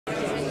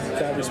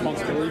that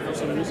responsibility for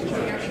some reason?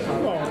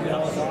 Well,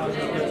 no,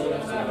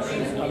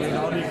 I mean,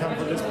 how do you come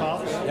to this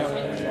path? Yeah.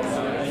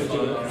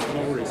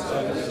 No worries. So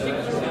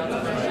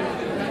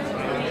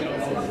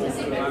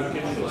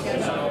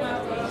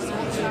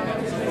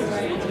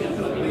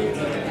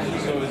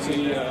is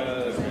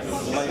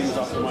the lighting's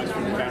optimized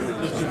for the camera?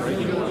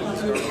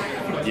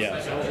 Yeah.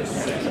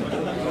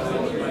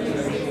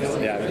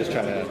 Yeah, I'm just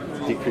trying to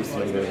decrease the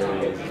number of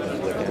areas. So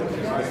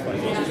I think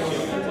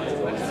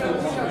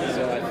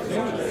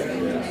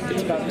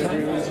it's about 2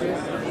 degrees here.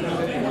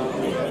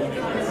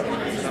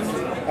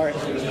 All right.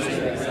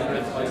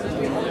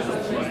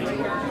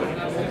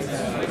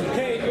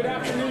 Okay, good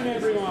afternoon,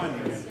 everyone.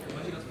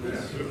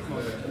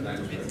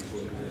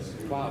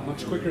 Wow,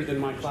 much quicker than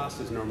my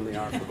classes normally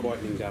are for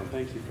quietening down.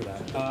 Thank you for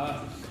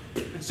that.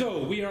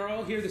 So we are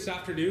all here this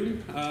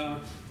afternoon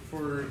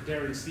for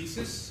Darren's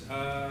thesis.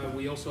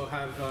 We also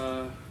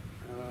have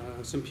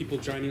some people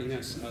joining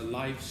us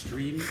live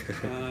stream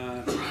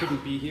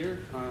couldn't be here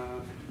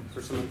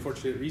for some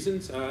unfortunate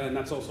reasons, and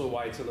that's also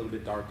why it's a little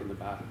bit dark in the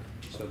back.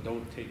 So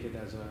don't take it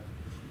as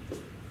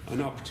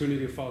an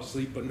opportunity to fall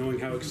asleep, but knowing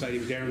how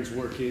exciting Darren's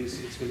work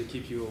is, it's going to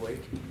keep you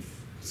awake. It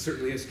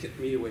certainly has kept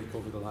me awake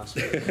over the last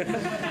week.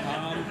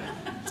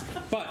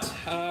 But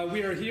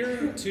we are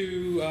here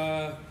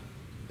to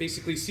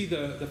basically see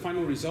the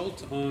final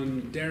result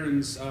on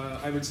Darren's,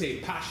 I would say,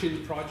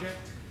 passion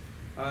project,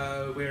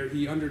 where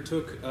he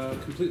undertook a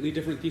completely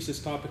different thesis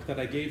topic that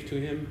I gave to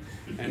him,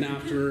 and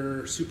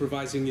after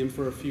supervising him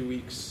for a few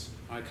weeks,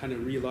 I kind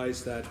of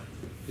realized that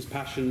his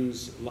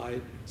passions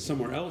lie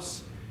somewhere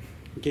else.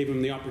 Gave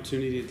him the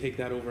opportunity to take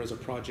that over as a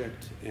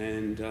project,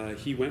 and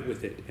he went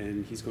with it,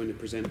 and he's going to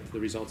present the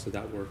results of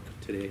that work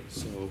today.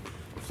 So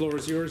the floor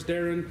is yours,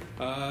 Darren.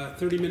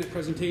 30-minute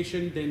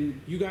presentation, then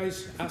you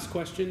guys ask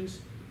questions.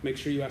 Make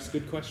sure you ask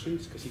good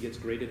questions, because he gets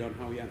graded on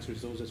how he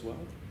answers those as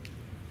well.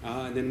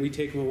 And then we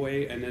take them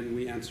away, and then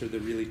we answer the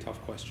really tough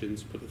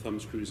questions, put the thumb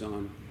screws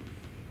on,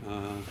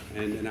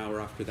 and an hour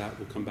after that,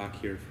 we'll come back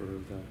here for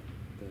the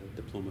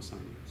diploma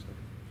signing. So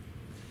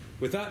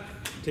with that,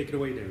 take it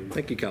away, Darren.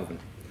 Thank you, Calvin.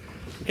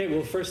 Okay,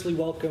 well, firstly,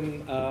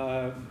 welcome,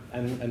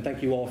 and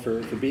thank you all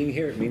for being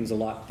here. It means a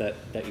lot that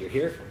you're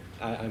here.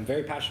 I'm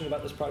very passionate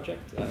about this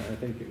project. I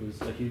think it was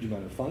a huge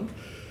amount of fun.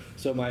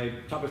 So my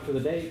topic for the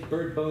day,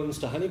 bird bones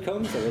to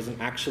honeycombs. That wasn't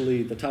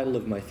actually the title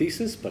of my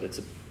thesis, but it's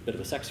a bit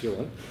of a sexier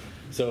one.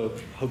 So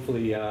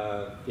hopefully,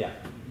 yeah,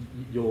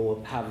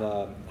 you'll have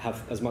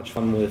as much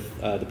fun with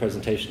the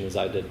presentation as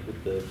I did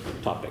with the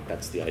topic.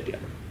 That's the idea.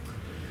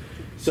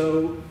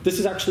 So this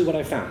is actually what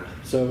I found.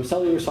 So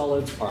cellular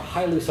solids are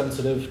highly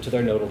sensitive to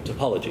their nodal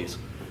topologies.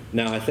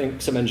 Now, I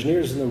think some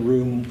engineers in the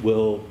room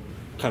will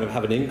kind of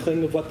have an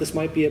inkling of what this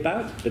might be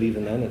about, but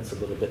even then, it's a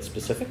little bit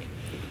specific.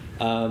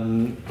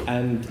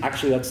 And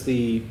actually, that's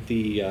the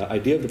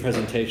idea of the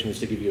presentation, is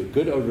to give you a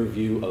good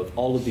overview of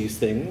all of these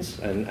things,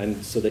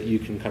 and so that you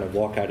can kind of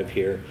walk out of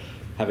here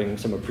having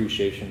some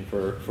appreciation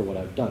for what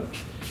I've done.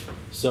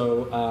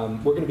 So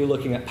we're going to be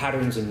looking at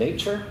patterns in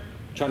nature,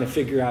 trying to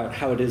figure out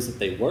how it is that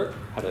they work,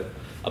 how to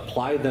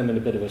apply them in a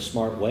bit of a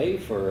smart way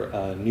for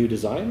new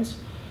designs,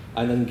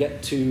 and then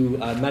get to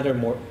better,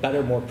 more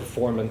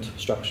performant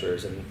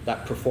structures. And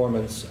that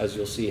performance, as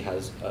you'll see,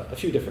 has a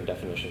few different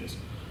definitions.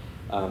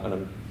 And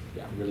I'm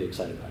really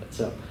excited about it.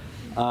 So,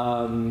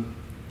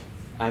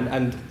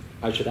 and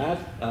I should add,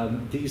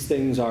 these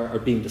things are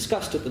being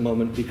discussed at the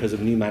moment because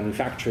of new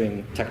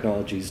manufacturing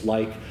technologies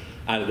like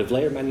additive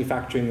layer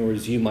manufacturing, or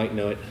as you might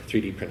know it,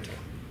 3D printing.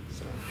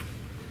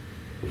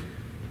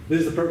 This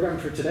is the program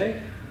for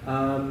today.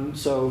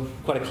 So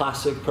quite a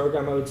classic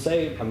program, I would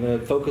say. I'm going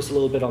to focus a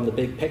little bit on the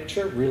big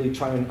picture, really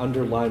try and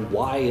underline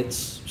why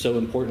it's so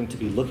important to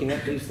be looking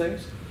at these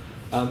things.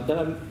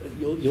 Then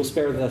you'll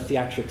spare the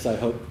theatrics, I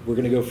hope. We're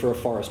going to go for a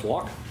forest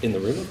walk in the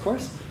room, of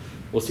course.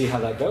 We'll see how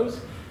that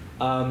goes.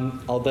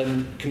 I'll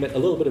then commit a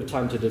little bit of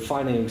time to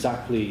defining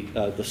exactly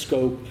the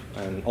scope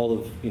and all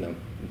of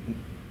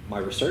my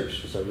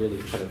research. So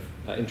really kind of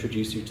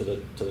introduce you to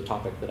the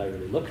topic that I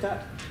really looked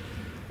at.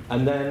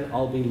 And then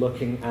I'll be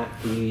looking at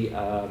the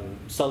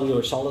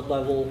cellular solid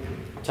level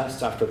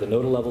tests after the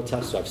nodal level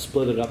test. So I've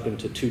split it up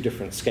into 2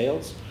 different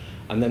scales.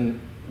 And then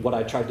what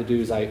I tried to do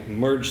is I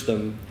merged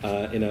them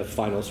in a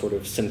final sort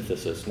of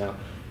synthesis. Now,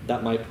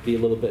 that might be a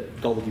little bit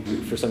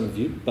gobbledygook for some of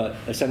you, but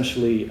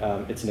essentially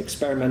it's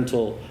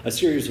a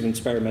series of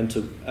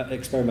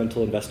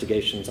experimental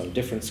investigations on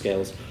different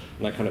scales,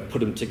 and I kind of put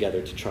them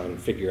together to try and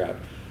figure out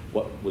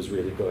what was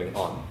really going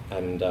on.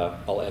 And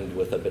I'll end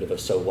with a bit of a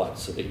so what,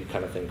 so that you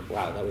kind of think,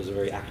 wow, that was a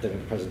very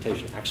academic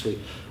presentation. Actually,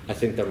 I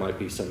think there might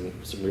be some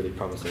really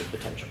promising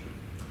potential.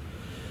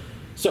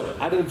 So,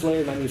 additive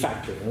layer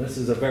manufacturing. And this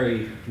is a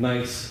very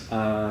nice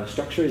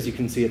structure. As you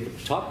can see at the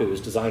top, it was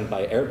designed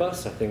by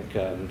Airbus. I think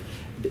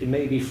it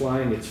may be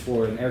flying. It's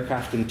for an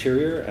aircraft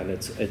interior, and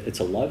it's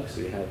a lug, so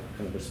you have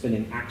kind of a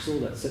spinning axle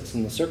that sits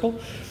in the circle.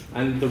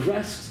 And the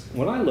rest,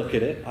 when I look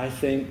at it, I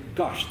think,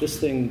 gosh, this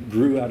thing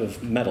grew out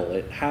of metal.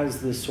 It has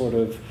this sort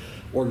of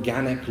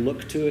organic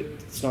look to it.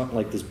 It's not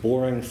like this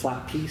boring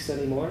flat piece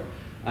anymore.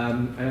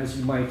 And as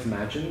you might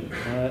imagine,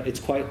 it's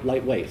quite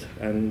lightweight.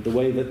 And the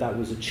way that that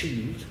was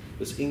achieved,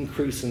 this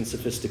increase in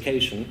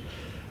sophistication,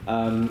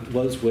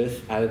 was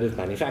with additive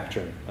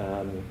manufacturing,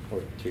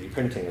 or 3D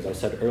printing, as I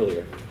said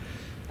earlier.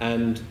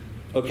 And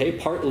okay,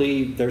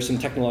 partly there's some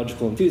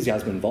technological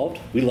enthusiasm involved.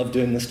 We love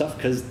doing this stuff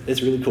because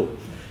it's really cool.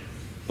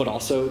 But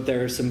also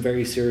there are some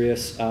very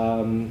serious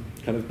kind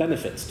of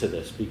benefits to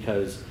this,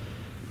 because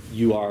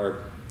you are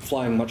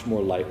flying much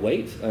more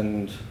lightweight.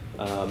 And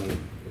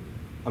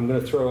I'm going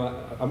to throw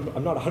out,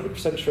 I'm not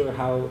 100% sure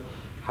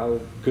how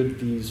good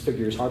these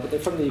figures are, but they're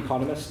from The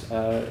Economist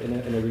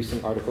in a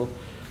recent article.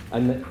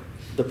 And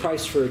the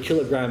price for a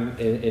kilogram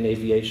in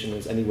aviation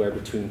is anywhere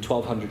between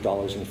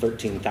 $1,200 and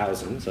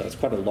 $13,000, so that's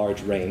quite a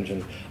large range,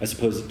 and I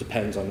suppose it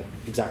depends on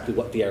exactly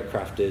what the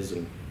aircraft is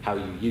and how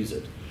you use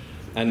it.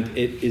 And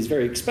it is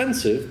very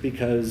expensive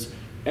because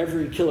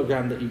every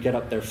kilogram that you get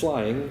up there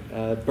flying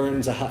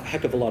burns a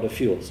heck of a lot of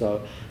fuel.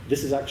 So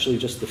this is actually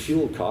just the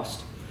fuel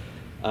cost.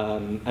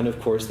 And of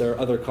course, there are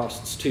other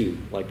costs too,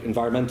 like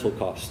environmental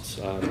costs,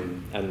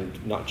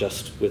 and not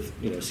just with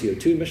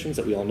CO2 emissions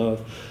that we all know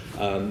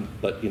of,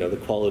 but the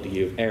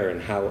quality of air and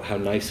how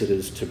nice it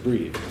is to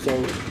breathe. So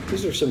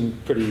these are some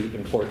pretty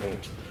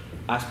important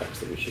aspects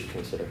that we should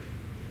consider.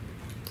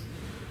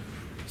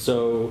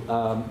 So,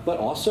 but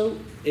also,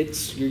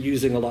 you're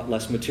using a lot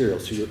less material,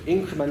 so you're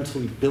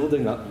incrementally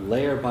building up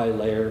layer by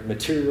layer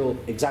material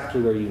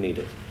exactly where you need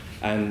it.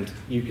 And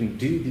you can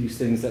do these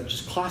things that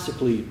just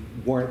classically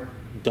weren't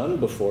done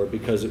before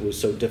because it was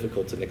so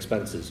difficult and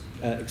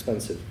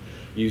expensive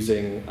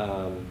using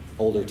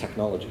older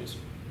technologies.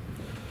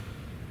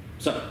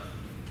 So,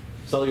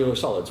 cellular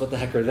solids, what the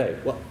heck are they?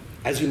 Well,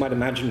 as you might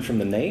imagine from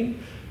the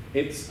name,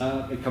 it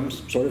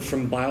comes sort of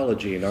from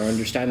biology and our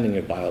understanding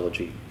of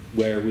biology,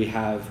 where we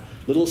have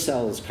little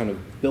cells kind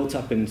of built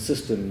up in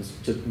systems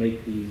to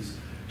make these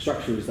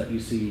structures that you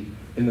see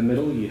in the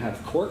middle. You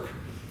have cork.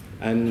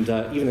 And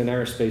even in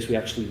aerospace, we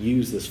actually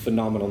use this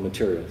phenomenal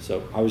material.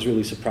 So I was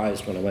really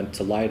surprised when I went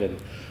to Leiden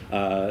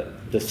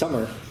this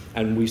summer,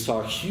 and we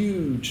saw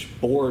huge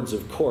boards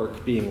of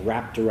cork being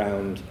wrapped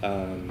around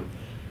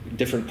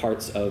different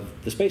parts of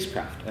the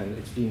spacecraft. And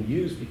it's being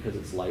used because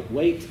it's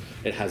lightweight,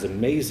 it has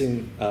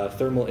amazing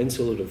thermal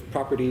insulative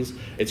properties,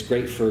 it's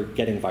great for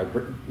getting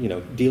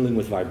dealing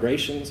with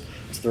vibrations.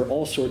 So there are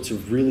all sorts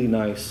of really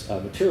nice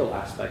material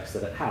aspects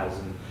that it has.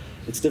 And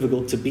it's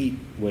difficult to beat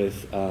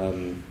with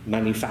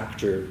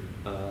manufactured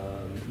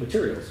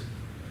materials.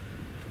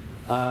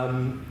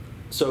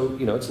 So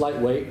it's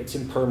lightweight, it's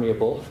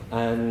impermeable,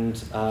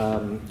 and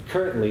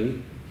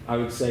currently, I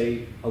would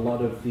say a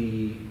lot of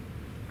the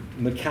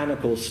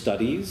mechanical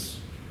studies,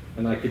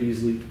 and I could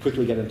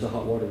quickly get into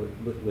hot water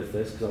with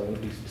this because I want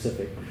to be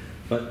specific,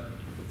 but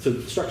so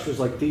structures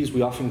like these,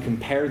 we often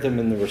compare them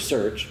in the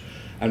research,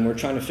 and we're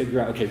trying to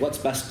figure out, okay, what's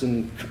best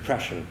in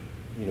compression?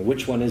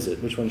 Which one is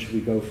it? Which one should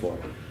we go for?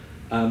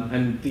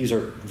 And these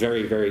are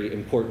very, very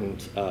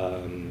important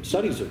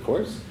studies, of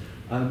course,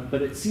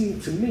 but it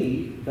seemed to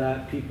me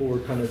that people were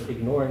kind of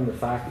ignoring the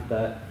fact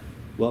that,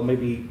 well,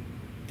 maybe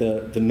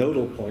the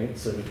nodal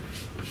points, and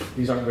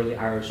these aren't really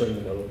arrows showing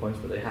the nodal points,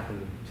 but they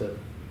happen to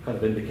kind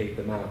of indicate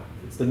them out.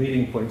 It's the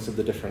meeting points of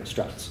the different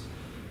struts.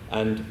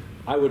 And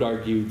I would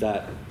argue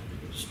that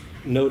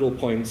nodal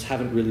points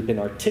haven't really been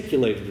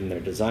articulated in their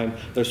design.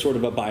 They're sort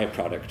of a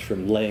byproduct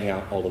from laying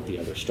out all of the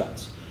other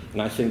struts.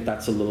 And I think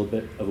that's a little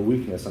bit of a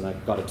weakness, and I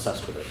got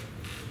obsessed with it.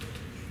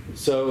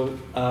 So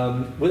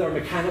with our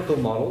mechanical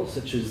models,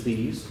 such as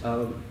these,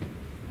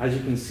 as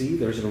you can see,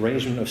 there's an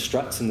arrangement of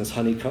struts in this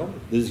honeycomb.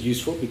 This is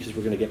useful because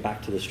we're going to get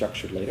back to the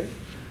structure later.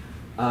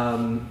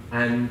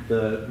 And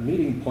the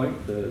meeting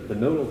point, the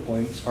nodal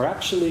points, are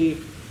actually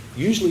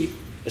usually,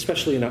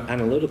 especially in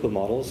analytical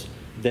models,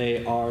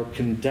 they are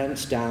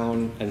condensed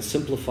down and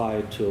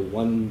simplified to a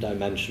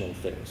one-dimensional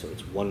thing, so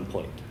it's one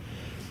point.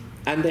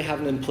 And they have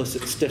an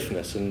implicit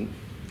stiffness, and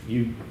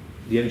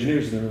the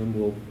engineers in the room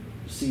will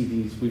see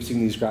these. We've seen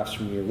these graphs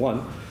from year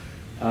one.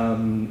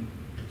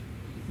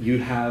 You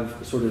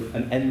have sort of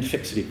an end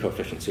fixity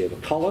coefficient. So you have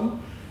a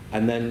column,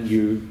 and then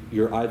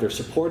you're either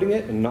supporting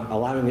it and not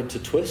allowing it to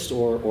twist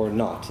or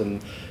not.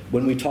 And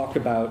when we talk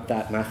about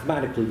that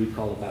mathematically, we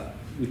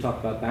talk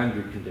about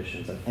boundary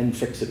conditions and end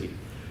fixity.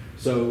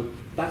 So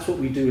that's what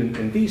we do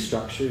in these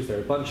structures. There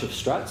are a bunch of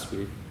struts.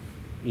 We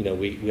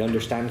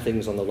understand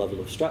things on the level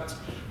of struts,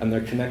 and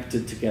they're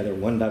connected together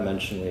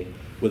one-dimensionally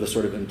with a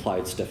sort of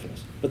implied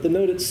stiffness. But the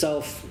node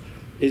itself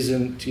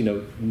isn't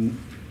really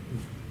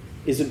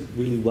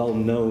well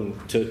known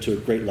to a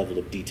great level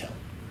of detail.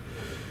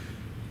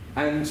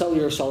 And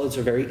cellular solids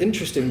are very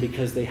interesting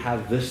because they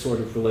have this sort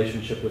of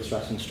relationship with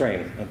stress and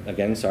strain.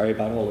 Again, sorry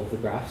about all of the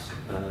graphs.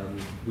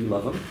 We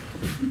love them.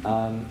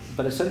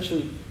 But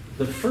essentially,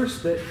 the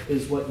first bit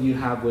is what you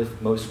have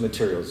with most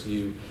materials.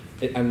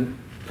 And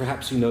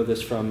perhaps you know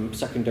this from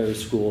secondary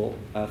school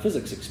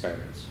physics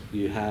experiments.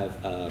 You have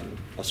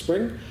a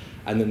spring,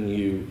 and then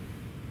you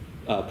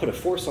put a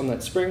force on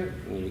that spring,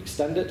 and you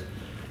extend it,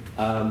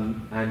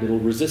 and it'll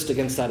resist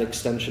against that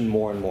extension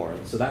more and more.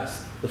 And so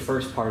that's the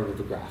first part of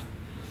the graph.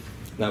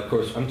 Now, of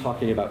course, I'm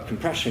talking about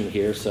compression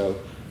here, so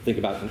think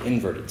about an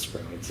inverted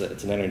spring. It's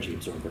an energy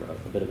absorber,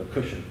 a bit of a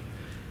cushion.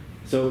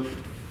 So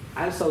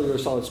as cellular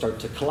solids start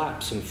to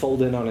collapse and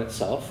fold in on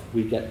itself,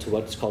 we get to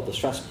what's called the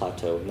stress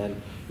plateau, and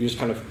then you're just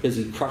kind of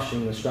busy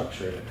crushing the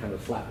structure, and it kind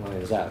of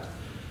flatlines out.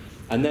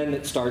 And then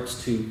it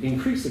starts to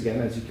increase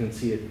again, as you can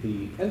see at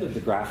the end of the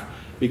graph,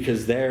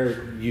 because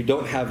there you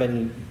don't have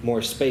any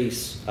more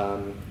space.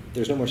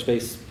 There's no more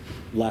space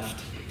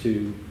left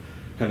to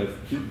kind of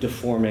keep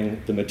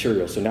deforming the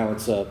material. So now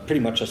it's pretty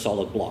much a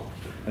solid block.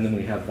 And then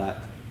we have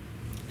that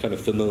kind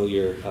of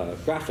familiar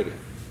graph again.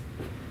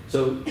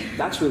 So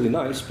that's really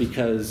nice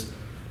because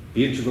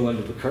the integral end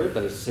of the curve,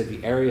 that is to say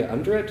the area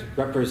under it,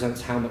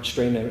 represents how much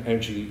strain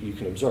energy you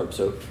can absorb.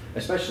 So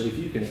especially if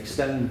you can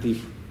extend the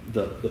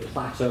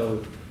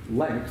plateau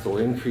length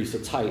or increase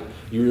its height,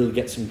 you really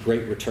get some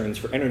great returns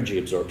for energy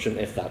absorption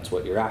if that's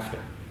what you're after.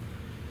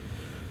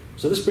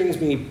 So this brings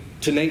me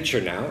to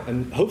nature now,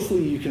 and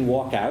hopefully you can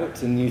walk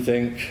out and you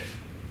think,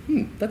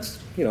 that's,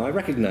 I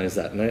recognize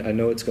that and I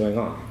know what's going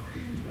on.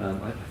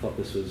 I thought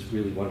this was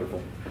really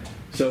wonderful.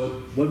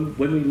 So when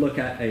we look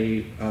at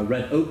a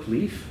red oak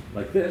leaf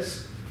like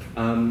this,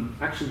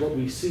 actually what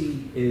we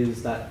see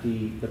is that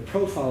the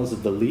profiles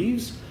of the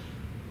leaves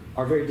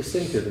are very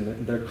distinctive,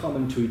 and they're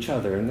common to each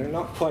other, and they're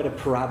not quite a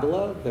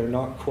parabola, they're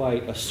not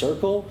quite a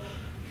circle.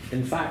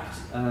 In fact,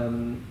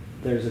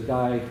 there's a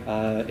guy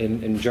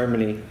in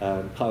Germany,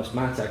 Klaus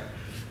Matek,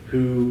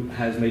 who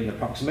has made an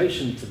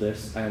approximation to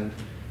this, and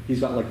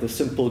he's got like the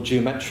simple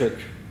geometric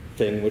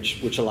thing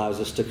which allows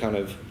us to kind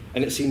of,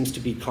 and it seems to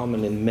be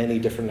common in many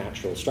different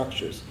natural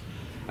structures.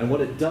 And what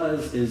it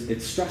does is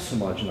it's stress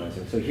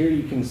homogenizing. So here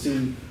you can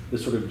see the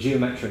sort of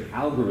geometric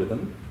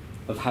algorithm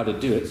of how to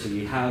do it. So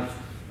you have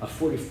a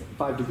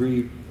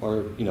 45-degree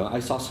or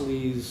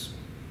isosceles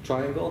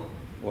triangle,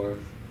 or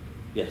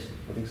yes,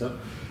 I think so.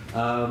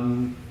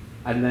 And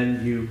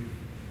then you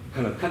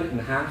kind of cut it in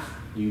half.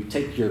 You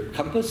take your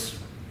compass,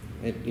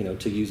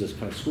 to use this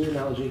kind of school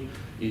analogy.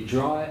 You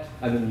draw it,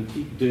 and then you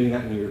keep doing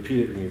that, and you repeat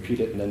it, and you repeat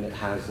it, and then it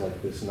has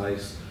like this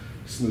nice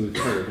smooth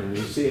curve. And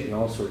you see it in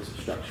all sorts of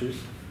structures.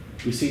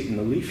 We see it in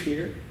the leaf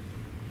here.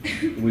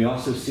 We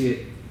also see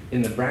it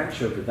in the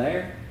branch over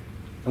there.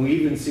 And we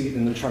even see it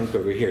in the trunk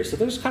over here. So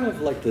there's kind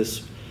of like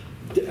this,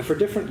 for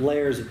different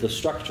layers of the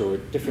structure, or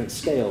different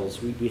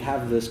scales, we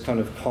have this kind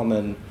of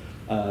common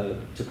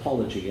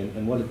topology.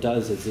 And what it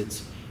does is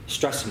it's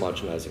stress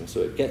homogenizing.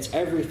 So it gets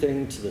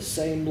everything to the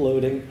same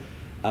loading.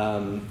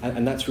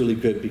 And that's really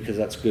good because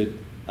that's good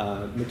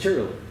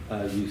material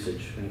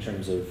usage in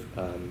terms of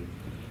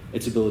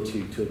its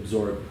ability to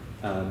absorb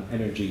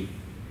energy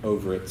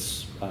over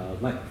its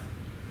length.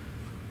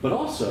 But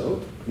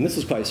also, and this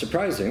is quite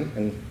surprising,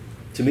 and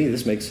to me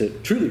this makes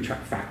it truly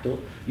fractal,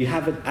 you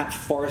have it at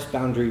forest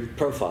boundary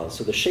profiles.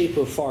 So the shape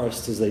of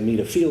forests as they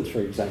meet a field, for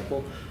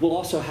example, will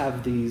also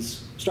have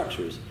these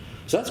structures.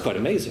 So that's quite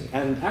amazing.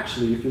 And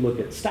actually, if you look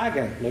at stag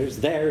antlers,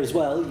 there as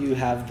well, you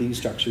have these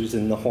structures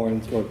in the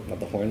horns, or not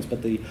the horns,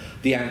 but the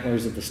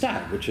antlers of the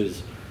stag, which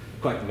is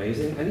quite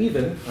amazing. And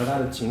even, I've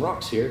added some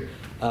rocks here,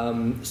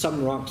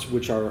 some rocks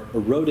which are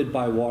eroded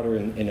by water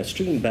in a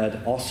stream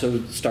bed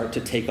also start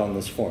to take on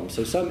this form.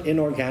 So some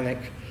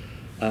inorganic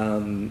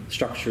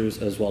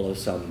structures as well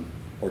as some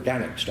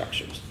organic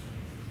structures.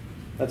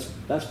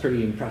 That's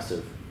pretty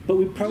impressive. But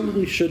we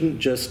probably shouldn't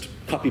just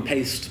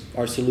copy-paste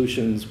our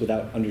solutions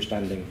without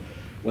understanding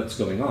what's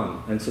going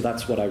on. And so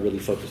that's what I really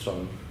focused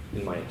on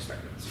in my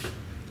experiments.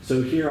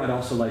 So here I'd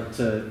also like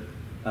to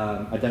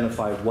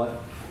identify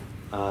what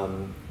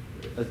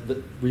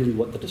really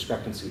what the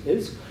discrepancy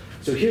is.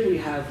 So here we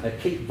have a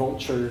Cape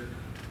vulture,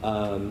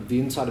 the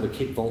inside of a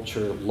Cape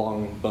vulture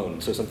long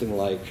bone. So something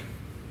like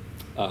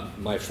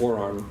my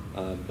forearm,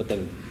 but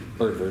then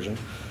bird version.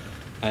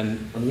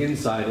 And on the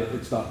inside,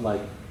 it's got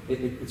like,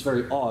 it's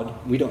very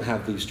odd. We don't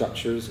have these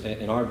structures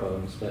in our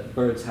bones, but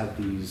birds have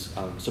these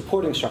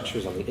supporting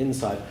structures on the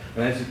inside.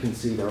 And as you can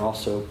see, they're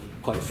also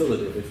quite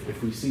filleted.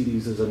 If we see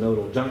these as a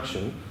nodal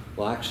junction,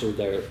 well, actually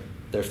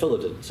they're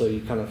filleted. So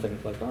you kind of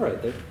think like, all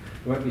right, there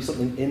might be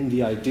something in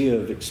the idea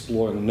of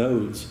exploring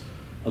nodes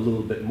a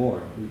little bit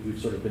more. We've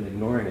sort of been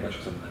ignoring it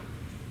somehow.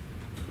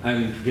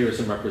 And here are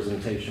some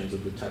representations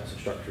of the types of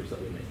structures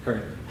that we make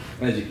currently.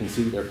 And as you can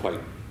see, they're quite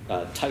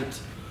tight.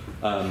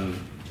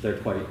 They're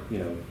quite,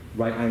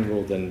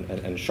 right-angled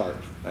and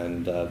sharp,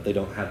 and they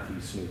don't have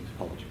these smooth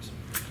topologies.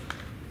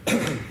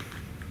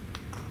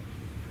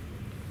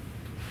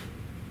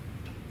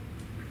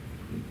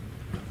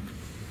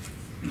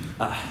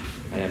 I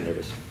am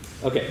nervous.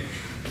 Okay,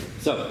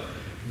 so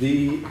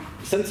the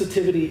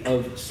sensitivity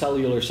of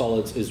cellular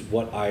solids is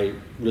what I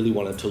really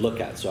wanted to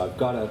look at. So I've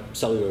got a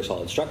cellular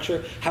solid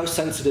structure. How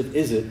sensitive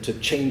is it to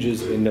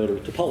changes in nodal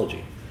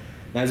topology?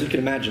 Now, as you can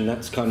imagine,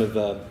 that's kind of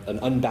an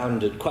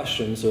unbounded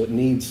question, so it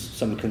needs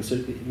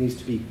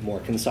to be more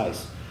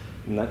concise.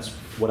 And that's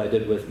what I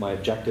did with my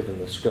objective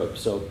and the scope.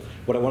 So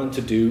what I wanted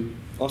to do,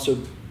 also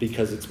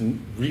because it's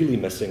really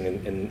missing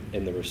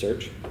in the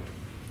research,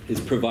 is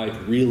provide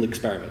real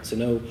experiments. So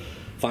no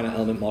finite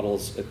element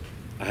models.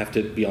 I have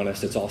to be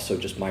honest, it's also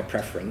just my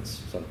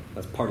preference, so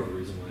that's part of the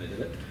reason why I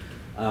did it.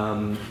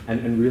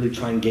 And really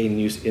try and gain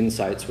new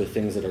insights with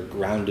things that are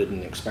grounded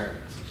in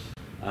experiments.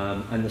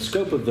 And the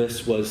scope of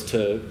this was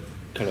to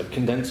kind of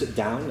condense it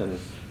down and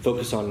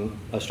focus on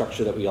a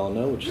structure that we all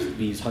know, which is the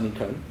bee's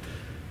honeycomb,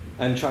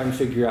 and try and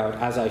figure out,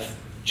 as I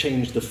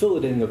change the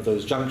filleting of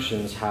those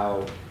junctions,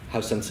 how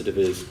sensitive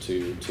it is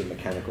to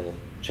mechanical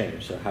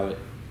change, so how it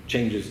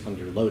changes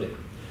under loading.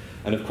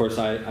 And of course,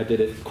 I did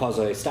it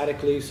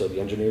quasi-statically, so the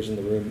engineers in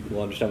the room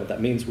will understand what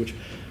that means, which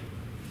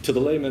to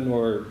the layman,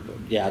 or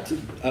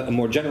a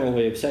more general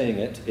way of saying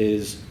it,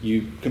 is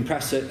you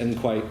compress it and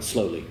quite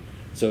slowly.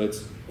 So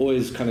it's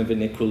always kind of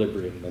in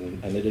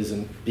equilibrium, and it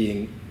isn't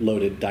being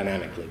loaded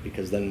dynamically,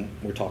 because then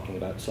we're talking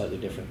about slightly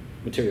different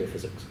material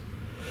physics.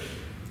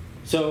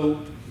 So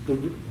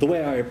the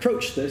way I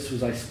approached this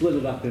was I split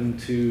it up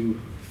into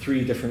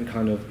 3 different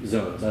kind of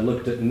zones. I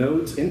looked at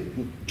nodes,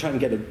 try and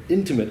get an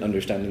intimate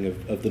understanding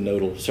of the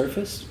nodal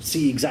surface,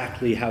 see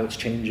exactly how it's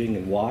changing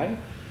and why,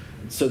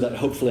 so that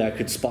hopefully I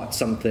could spot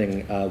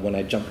something when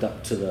I jumped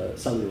up to the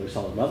cellular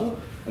solid level.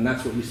 And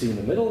that's what you see in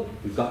the middle.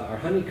 We've got our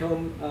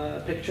honeycomb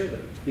picture.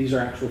 These are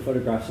actual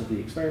photographs of the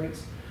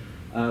experiments.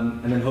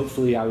 And then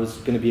hopefully I was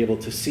going to be able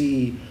to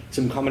see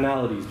some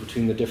commonalities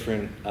between the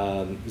different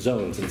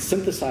zones and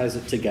synthesize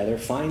it together,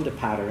 find a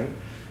pattern,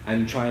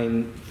 and try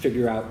and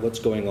figure out what's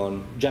going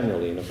on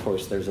generally. And of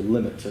course, there's a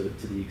limit to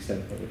the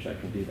extent at which I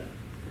can do that.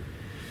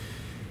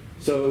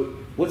 So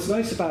what's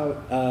nice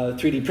about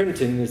 3D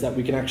printing is that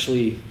we can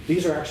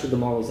these are actually the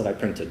models that I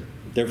printed.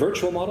 They're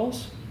virtual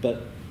models,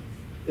 but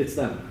it's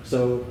them.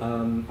 So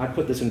I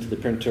put this into the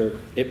printer,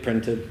 it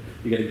printed,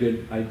 you get a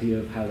good idea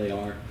of how they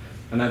are.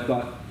 And I've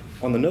got,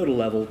 on the nodal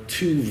level,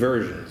 2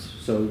 versions.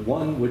 So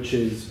one which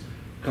is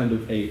kind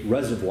of a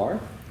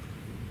reservoir.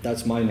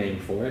 That's my name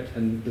for it.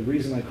 And the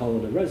reason I call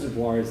it a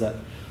reservoir is that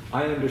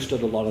I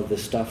understood a lot of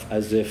this stuff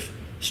as if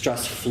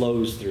stress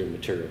flows through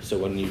material. So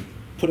when you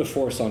put a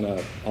force on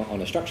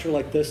a structure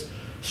like this,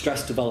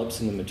 stress develops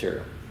in the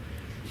material.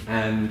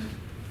 And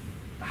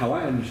how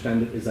I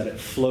understand it is that it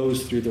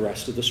flows through the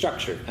rest of the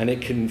structure. And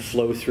it can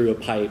flow through a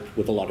pipe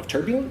with a lot of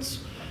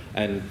turbulence.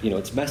 And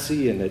it's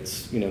messy, and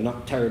it's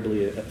not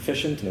terribly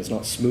efficient, and it's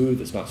not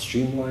smooth, it's not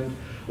streamlined.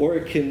 Or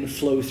it can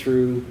flow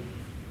through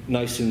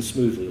nice and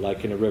smoothly,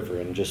 like in a river,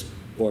 and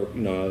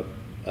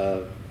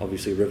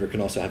obviously a river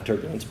can also have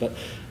turbulence, but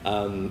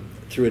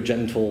through a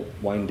gentle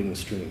winding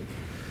stream.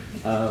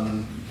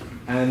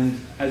 And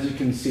as you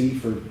can see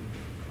for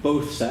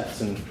both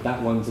sets, and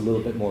that one's a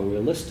little bit more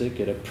realistic,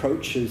 it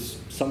approaches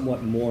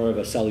somewhat more of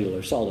a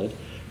cellular solid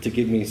to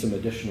give me some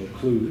additional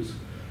clues.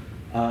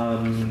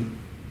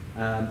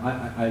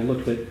 I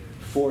looked at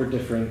 4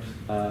 different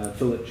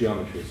fillet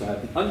geometries. So I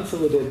have the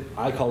unfilleted,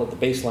 I call it the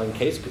baseline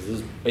case, because this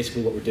is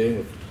basically what we're doing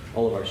with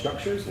all of our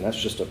structures, and that's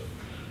just a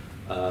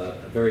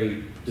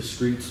very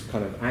discrete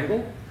kind of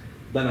angle.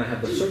 Then I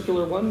have the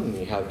circular one, and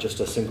you have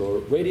just a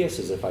single radius,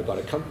 as if I got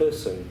a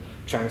compass and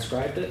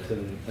transcribed it,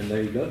 and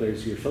there you go,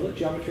 there's your fillet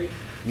geometry.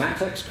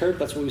 Matex curve,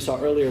 that's what we saw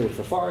earlier with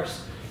the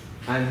forest,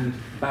 and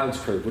Bowd's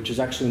curve, which is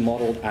actually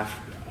modeled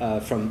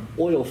from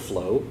oil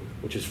flow,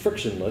 which is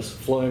frictionless,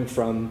 flowing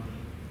from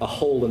a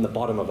hole in the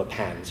bottom of a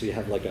pan. So you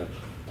have like a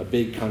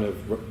big kind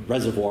of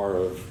reservoir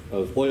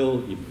of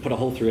oil, you put a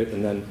hole through it,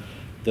 and then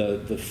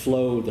the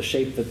flow, the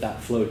shape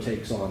that flow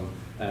takes on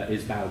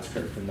is Bowd's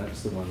curve, and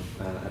that's the one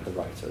at the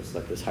right. So it's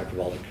like this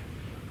hyperbolic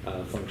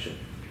function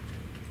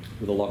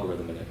with a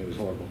logarithm in it. It was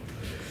horrible.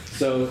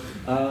 So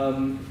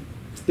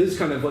this is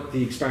kind of what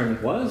the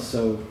experiment was.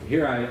 So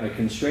here I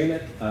constrain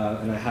it,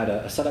 and I had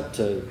a setup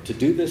to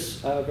do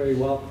this very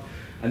well.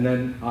 And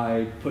then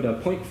I put a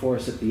point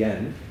force at the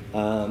end,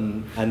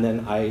 and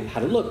then I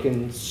had a look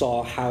and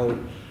saw how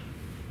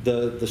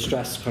the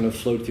stress kind of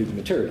flowed through the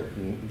material.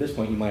 And at this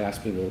point, you might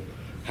ask me, well,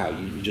 how?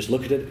 You just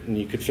look at it and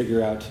you could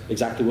figure out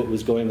exactly what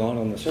was going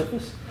on the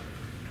surface?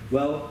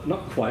 Well,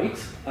 not quite.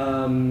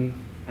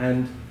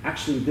 And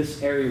actually,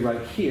 this area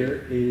right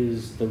here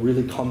is the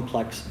really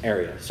complex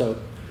area. So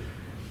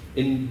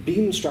in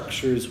beam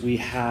structures, we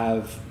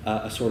have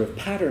a sort of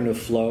pattern of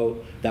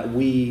flow that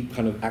we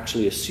kind of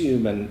actually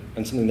assume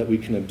and something that we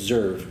can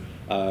observe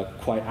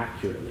quite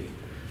accurately.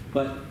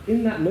 But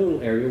in that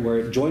nodal area where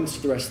it joins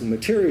to the rest of the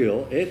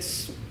material,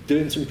 it's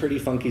doing some pretty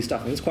funky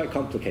stuff, and it's quite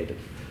complicated.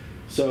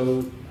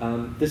 So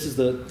this is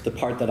the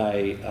part that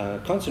I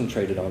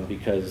concentrated on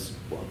because,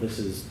 well, this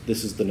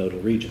is the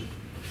nodal region.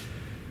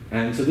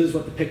 And so this is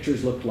what the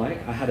pictures looked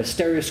like. I had a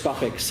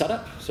stereoscopic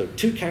setup, so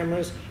 2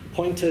 cameras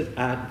pointed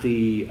at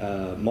the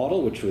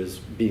model, which was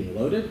being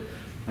loaded,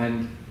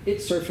 and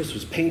its surface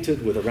was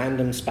painted with a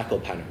random speckle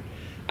pattern.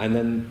 And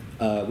then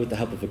with the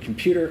help of a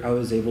computer, I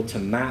was able to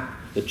map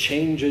the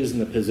changes in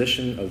the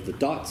position of the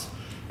dots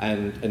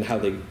and how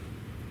they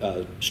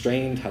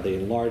strained, how they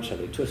enlarged, how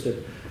they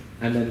twisted,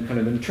 and then kind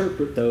of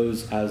interpret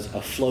those as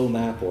a flow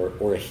map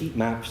or a heat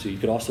map. So you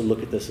could also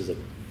look at this as a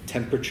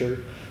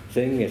temperature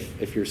thing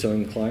if you're so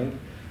inclined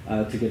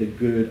to get a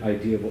good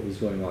idea of what was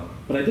going on.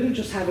 But I didn't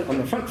just have it on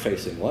the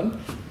front-facing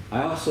one.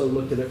 I also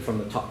looked at it from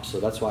the top. So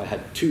that's why I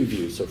had 2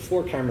 views, so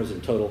 4 cameras in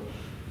total.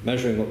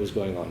 measuring what was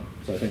going on.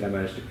 So I think I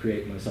managed to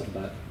create myself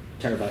about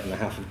 1.5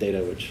 terabytes of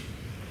data, which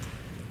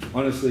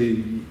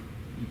honestly,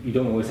 you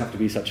don't always have to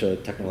be such a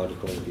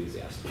technological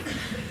enthusiast.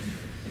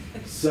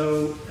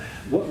 So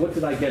what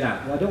did I get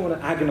at? Well, I don't want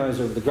to agonize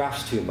over the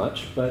graphs too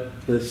much,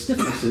 but the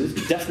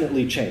stiffnesses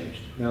definitely changed.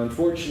 Now,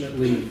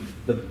 unfortunately,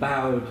 the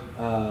bowed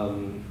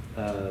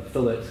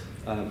fillet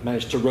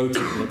managed to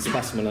rotate in its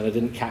specimen, and I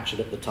didn't catch it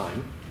at the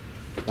time.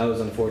 That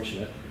was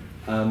unfortunate.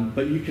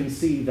 But you can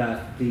see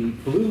that the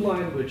blue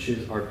line, which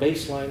is our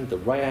baseline, the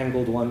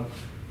right-angled one,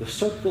 the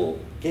circle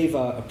gave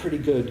a pretty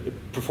good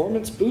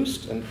performance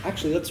boost, and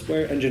actually that's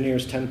where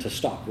engineers tend to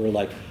stop. We're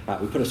like,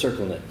 we put a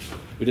circle in it.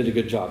 We did a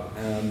good job.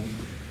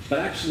 But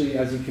actually,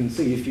 as you can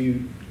see, if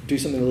you do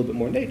something a little bit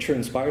more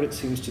nature-inspired, it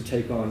seems to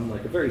take on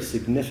like a very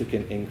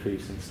significant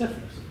increase in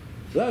stiffness.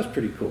 So that was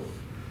pretty cool.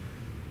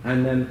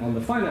 And then on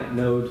the finite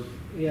node,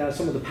 yeah,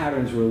 some of the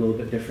patterns were a little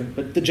bit different,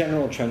 but the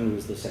general trend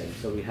was the same.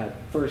 So we had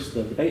first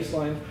the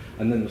baseline,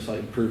 and then the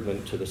slight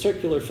improvement to the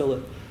circular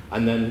fillet,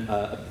 and then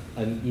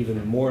an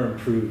even more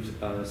improved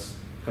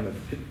kind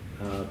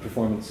of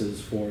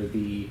performances for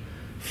the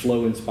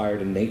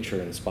flow-inspired and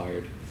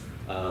nature-inspired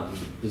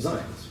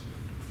designs.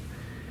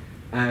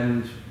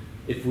 And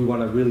if we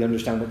want to really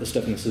understand what the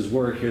stiffnesses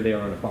were, here they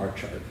are on a bar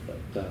chart.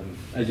 But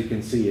as you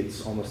can see,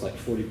 it's almost like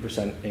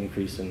 40%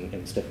 increase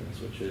in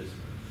stiffness, which is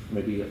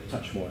maybe a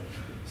touch more.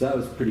 So that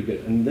was pretty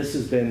good. And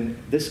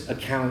this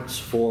accounts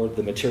for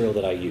the material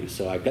that I use.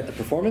 So I get the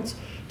performance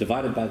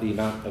divided by the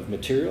amount of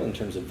material in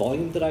terms of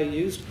volume that I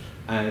used,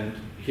 and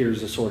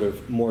here's a sort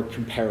of more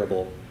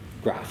comparable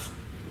graph,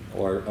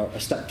 or a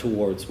step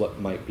towards what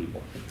might be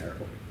more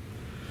comparable.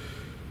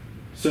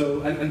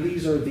 So, and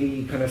these are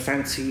the kind of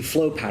fancy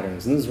flow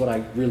patterns, and this is what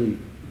I really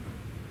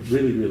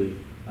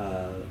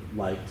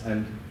liked.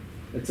 And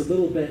it's a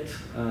little bit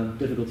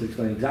difficult to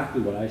explain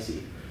exactly what I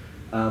see.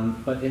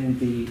 But in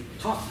the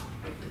top,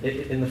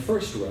 in the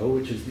first row,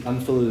 which is the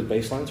unfilleted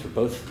baselines for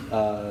both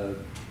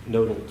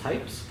nodal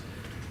types,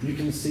 you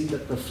can see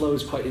that the flow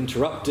is quite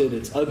interrupted,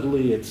 it's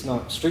ugly, it's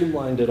not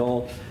streamlined at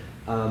all.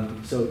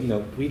 So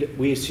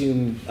we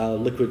assume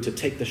liquid to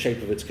take the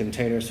shape of its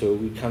container, so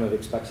we kind of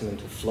expect something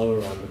to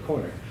flow around the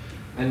corner.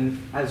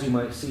 And as you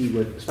might see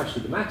with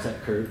especially the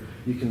Matek curve,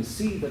 you can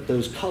see that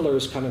those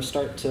colors kind of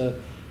start to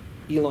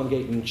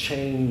elongate and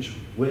change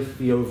with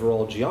the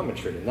overall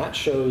geometry. And that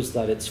shows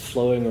that it's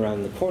flowing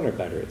around the corner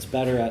better. It's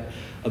better at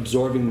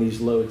absorbing these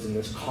loads in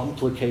this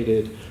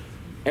complicated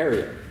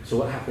area. So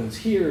what happens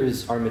here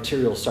is our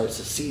material starts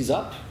to seize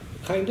up,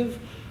 kind of,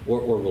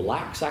 or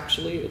relax,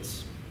 actually.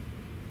 It's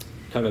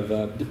kind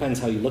of depends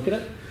how you look at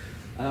it.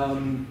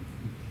 And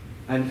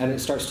it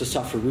starts to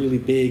suffer really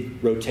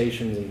big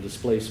rotations and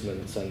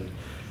displacements. And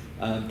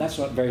that's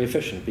not very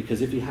efficient,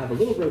 because if you have a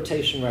little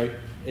rotation right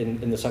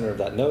in the center of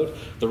that node,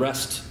 the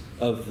rest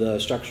of the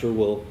structure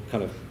will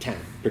kind of tan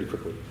pretty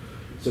quickly.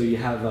 So you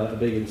have a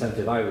big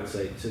incentive, I would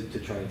say, to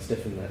try and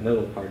stiffen that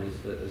nodal part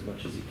as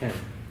much as you can.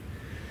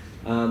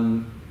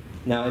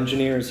 Now,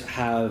 engineers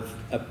have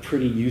a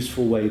pretty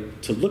useful way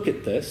to look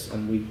at this,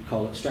 and we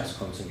call it stress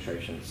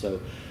concentration.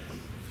 So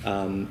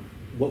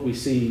what we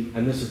see,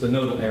 and this is the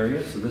nodal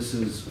area, so this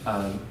is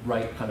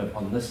right kind of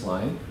on this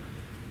line,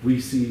 we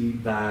see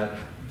that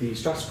the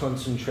stress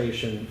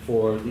concentration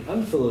for the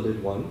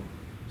unfilleted one,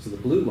 so the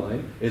blue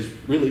line, is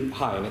really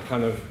high, and it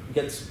kind of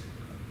gets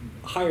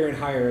higher and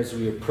higher as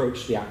we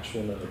approach the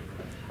actual node.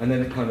 And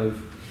then it kind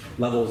of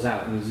levels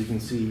out, and as you can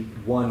see,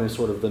 1 is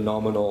sort of the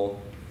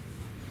nominal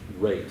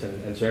rate,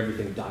 and so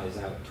everything dies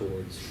out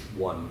towards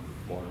 1,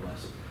 more or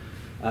less.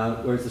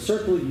 Whereas the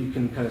circle, you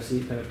can kind of see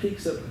it kind of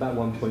peaks at about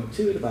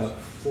 1.2 at about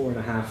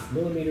 4.5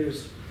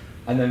 millimeters,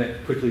 and then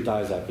it quickly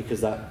dies out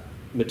because that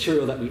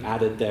material that we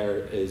added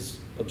there is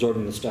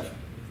absorbing the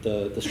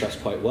stress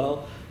quite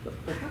well, but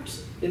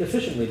perhaps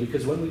inefficiently,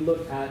 because when we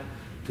look at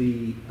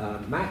the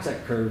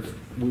Matek curve,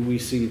 we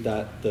see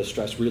that the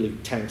stress really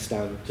tanks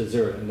down to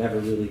 0 and never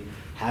really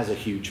has a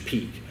huge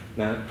peak.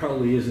 Now, it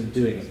probably isn't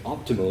doing it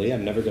optimally.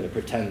 I'm never going to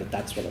pretend that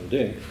that's what I'm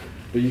doing.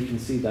 But you can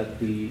see that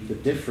the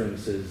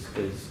difference is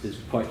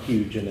quite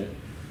huge, and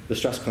the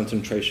stress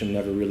concentration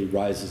never really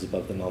rises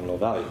above the nominal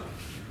value.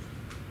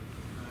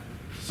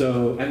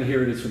 So, and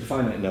here it is for the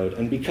finite node.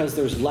 And because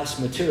there's less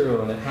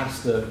material and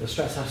the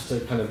stress has to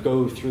kind of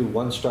go through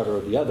one strata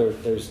or the other,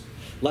 there's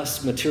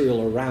less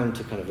material around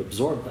to kind of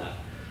absorb that.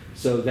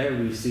 So there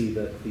we see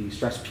that the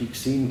stress peaks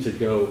seem to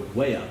go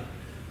way up.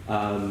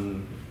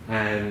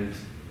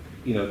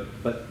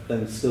 But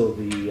then still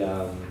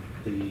the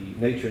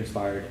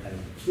nature-inspired and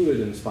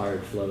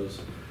fluid-inspired flows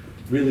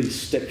really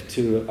stick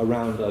to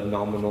around a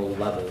nominal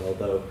level,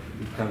 although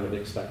you kind of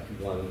expect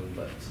 1.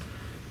 But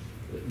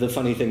the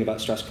funny thing about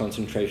stress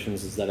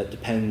concentrations is that it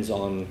depends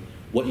on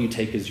what you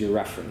take as your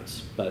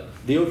reference. But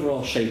the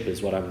overall shape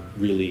is what I'm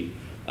really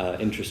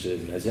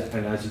interested in.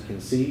 And as you can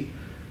see,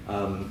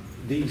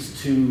 these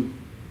two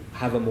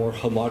have a more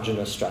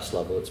homogeneous stress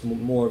level. It's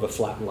more of a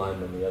flat line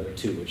than the other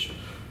two, which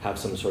have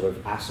some sort of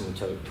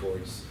asymptote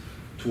towards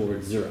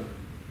 0.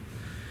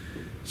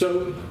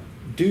 So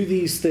do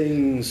these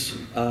things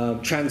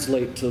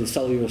translate to the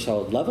cellular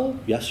solid level?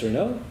 Yes or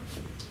no?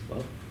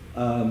 Well,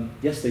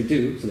 yes, they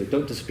do, so they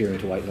don't disappear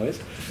into white noise.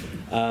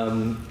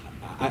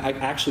 I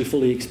actually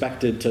fully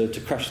expected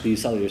to crush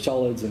these cellular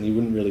solids and you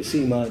wouldn't really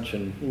see much,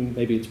 and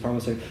maybe it's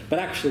promising. But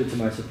actually, to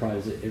my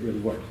surprise, it really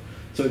worked.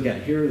 So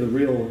again, here are the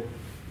real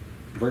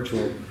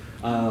virtual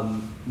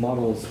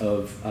models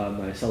of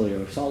my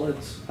cellular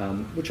solids,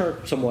 which are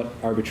somewhat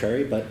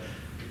arbitrary, but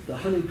the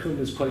honeycomb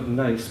is quite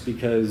nice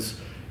because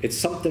it's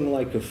something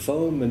like a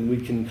foam, and we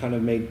can kind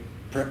of make,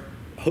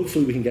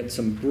 hopefully we can get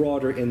some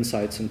broader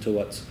insights into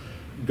what's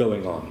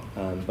going on.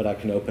 But I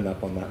can open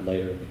up on that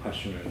later in the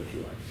question round if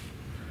you like.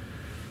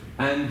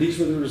 And these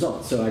were the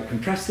results. So I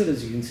compressed it,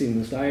 as you can see in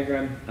this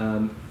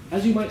diagram.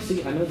 As you might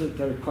see, I know that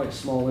they're quite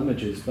small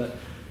images, but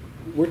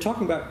we're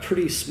talking about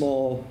pretty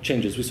small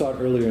changes. We saw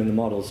it earlier in the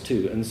models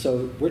too. And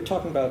so we're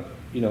talking about,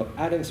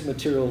 adding some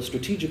material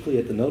strategically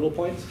at the nodal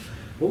points.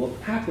 But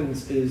what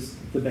happens is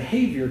the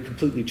behavior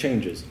completely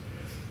changes.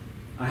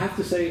 I have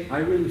to say, I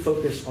really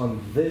focused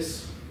on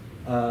this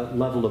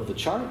level of the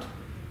chart.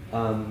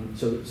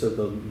 So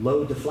the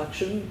low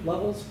deflection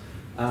levels,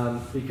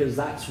 because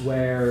that's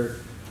where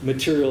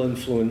material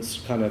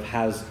influence kind of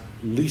has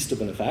least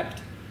of an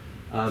effect.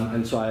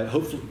 And so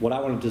what I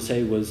wanted to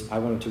say was I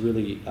wanted to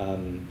really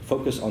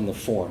focus on the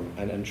form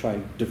and try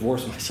and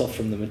divorce myself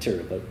from the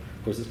material. But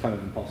of course, it's kind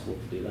of impossible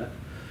to do that.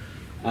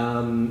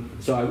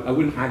 So I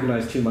wouldn't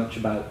agonize too much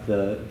about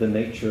the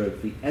nature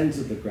of the ends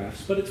of the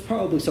graphs, but it's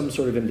probably some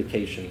sort of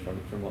indication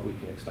from what we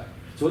can expect.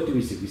 So what do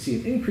we see? We see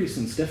an increase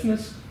in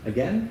stiffness,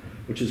 again,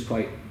 which is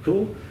quite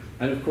cool.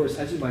 And of course,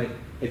 as you might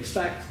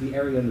expect, the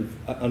area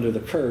under the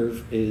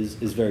curve is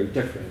very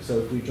different. So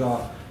if we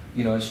draw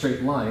a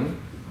straight line,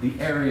 the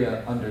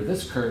area under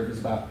this curve is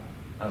about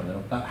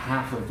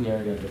half of the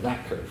area under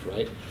that curve,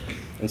 right?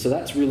 And so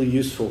that's really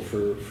useful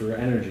for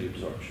energy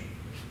absorption.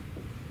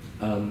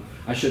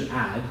 I should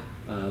add,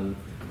 and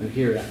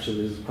here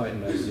actually this is quite a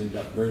nice zoomed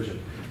up version.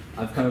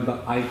 I've kind of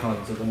got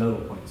icons of the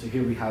nodal point. So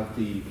here we have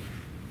the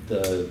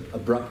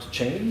abrupt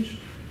change.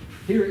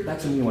 Here,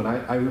 that's a new one.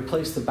 I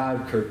replaced the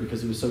bad curve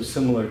because it was so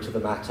similar to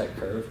the Matek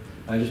curve.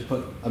 I just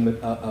put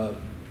a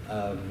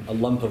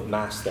lump of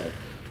mass there.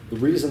 The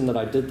reason that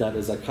I did that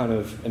is I kind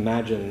of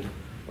imagined,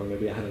 or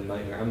maybe I had a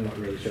nightmare, I'm not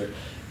really sure,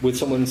 with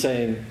someone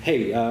saying,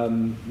 hey,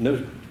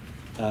 no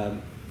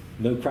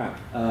crap.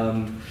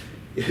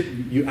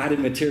 You added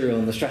material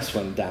and the stress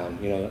went down,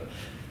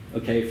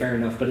 Okay, fair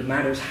enough, but it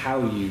matters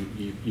how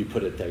you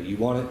put it there. You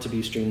want it to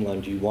be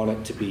streamlined. You want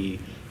it to be,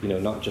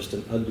 not just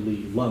an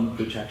ugly lump,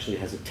 which actually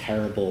has a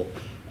terrible,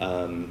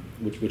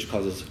 which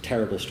causes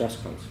terrible stress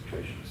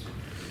concentrations.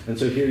 And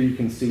so here you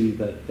can see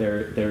that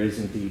there is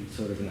indeed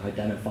sort of an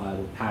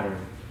identifiable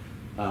pattern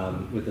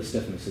with the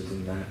stiffnesses,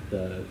 in that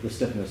the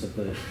stiffness of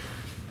the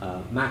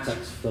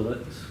Matek's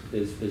fillets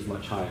is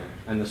much higher,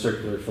 and the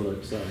circular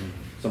fillets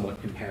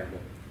somewhat comparable.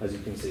 As you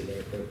can see,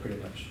 they're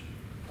pretty much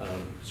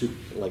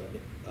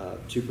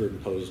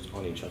superimposed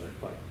on each other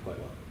quite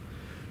well.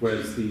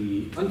 Whereas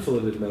the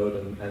unfilleted node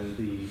and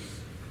the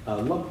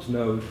lumped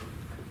node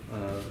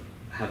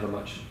have a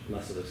much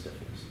less of a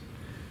stiffness.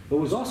 What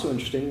was also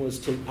interesting was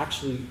to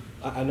actually,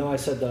 I know I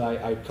said that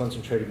I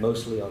concentrated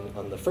mostly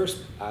on the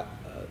first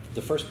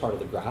part of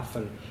the graph,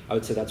 and I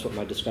would say that's what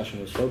my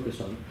discussion was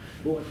focused on.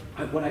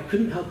 But what I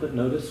couldn't help but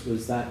notice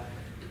was that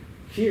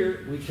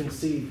here we can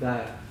see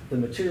that the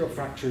material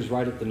fractures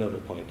right at the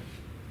nodal point.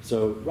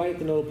 So right at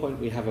the nodal point,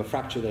 we have a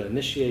fracture that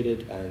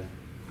initiated and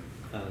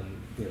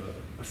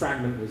a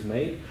fragment was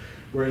made.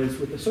 Whereas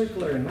with the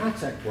circular and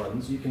Matek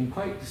ones, you can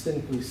quite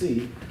distinctly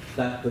see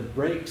that the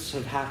breaks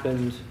have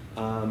happened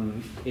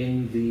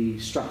in the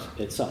strut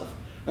itself.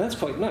 And that's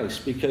quite nice,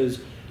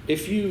 because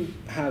if you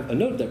have a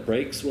node that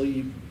breaks, well,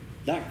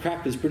 that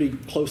crack is pretty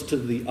close to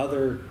the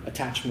other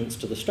attachments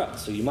to the strut.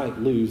 So you might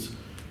lose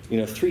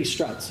 3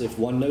 struts if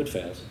one node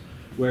fails.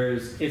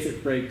 Whereas if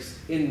it breaks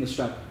in the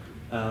strut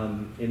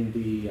in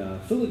the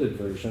filleted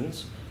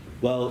versions,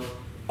 well,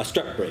 a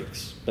strut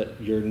breaks, but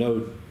your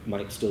node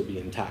might still be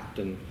intact.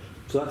 And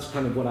so that's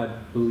kind of what I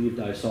believed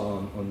I saw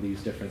on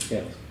these different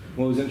scales.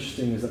 What was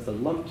interesting is that the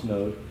lumped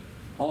node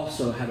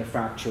also had a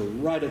fracture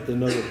right at the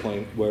nodal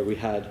point where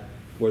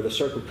the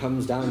circle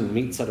comes down and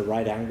meets at a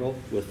right angle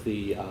with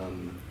the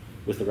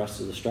rest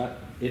of the strut.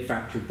 It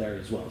fractured there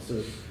as well.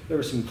 So there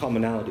were some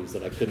commonalities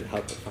that I couldn't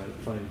help but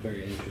find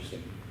very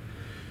interesting.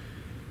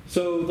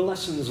 So the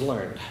lessons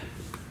learned.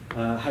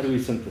 How do we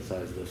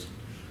synthesize this?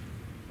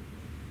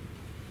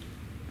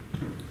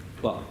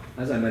 Well,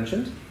 as I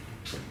mentioned,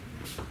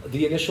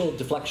 the initial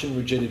deflection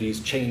rigidities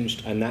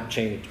changed, and that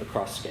changed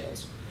across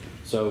scales.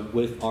 So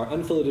with our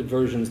unfilleted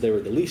versions, they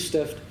were the least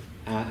stiff,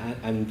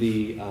 and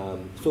the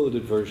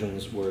filleted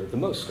versions were the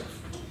most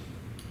stiff.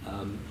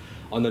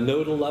 On the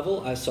nodal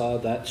level, I saw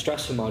that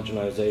stress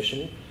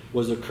homogenization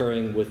was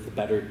occurring with the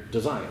better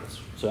designs.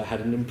 So I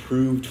had an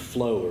improved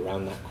flow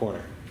around that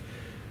corner.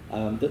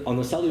 On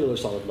the cellular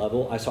solid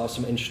level, I saw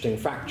some interesting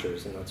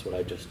fractures, and that's what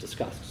I just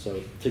discussed.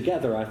 So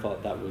together, I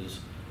thought that was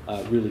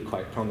really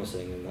quite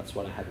promising, and that's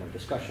what I had my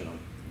discussion on.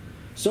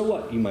 So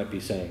what, you might be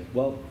saying?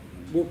 Well,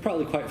 we're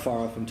probably quite far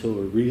off until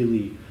we're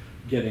really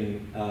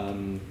getting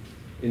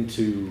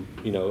into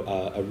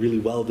a really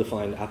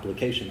well-defined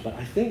application. But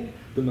I think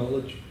the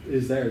knowledge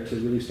is there to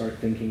really start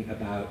thinking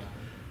about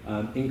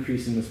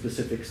increasing the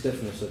specific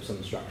stiffness of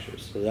some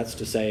structures. So that's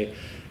to say,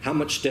 how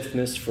much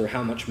stiffness for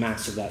how much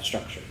mass of that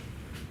structure.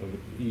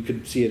 You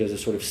could see it as a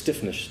sort of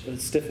stiffness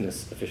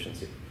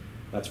efficiency.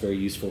 That's very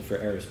useful for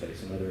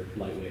aerospace and other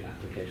lightweight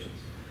applications.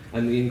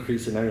 And the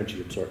increase in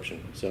energy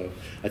absorption. So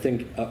I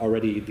think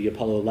already the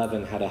Apollo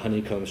 11 had a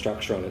honeycomb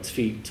structure on its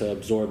feet to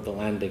absorb the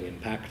landing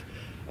impact.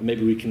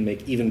 Maybe we can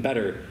make even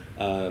better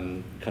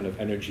kind of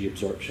energy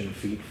absorption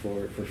feet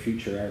for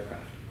future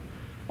aircraft.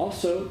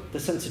 Also, the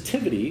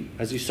sensitivity,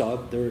 as you saw,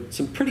 there were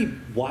some pretty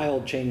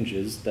wild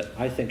changes that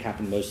I think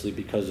happened mostly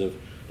because of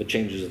the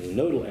changes in the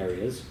nodal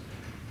areas.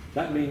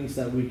 That means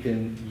that we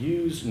can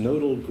use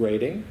nodal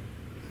grading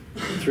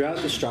throughout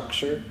the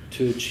structure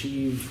to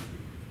achieve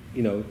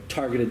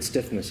targeted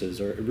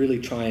stiffnesses, or really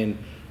try and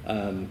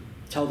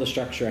tell the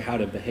structure how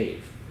to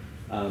behave.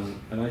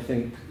 And I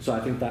think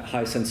that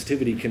high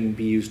sensitivity can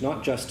be used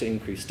not just to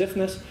increase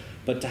stiffness,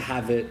 but to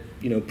have it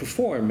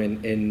perform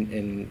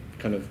in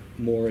kind of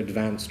more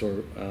advanced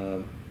or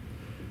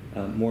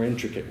more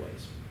intricate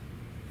ways.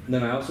 And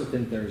then I also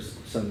think there's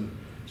some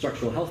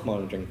structural health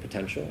monitoring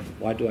potential.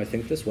 Why do I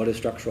think this? What is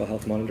structural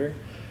health monitoring?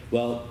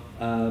 Well,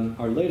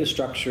 our latest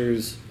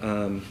structures,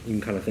 you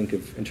can kind of think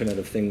of Internet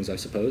of Things, I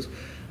suppose,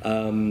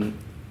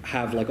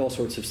 have like all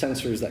sorts of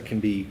sensors that can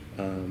be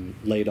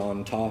laid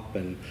on top.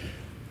 And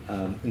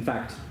in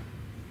fact,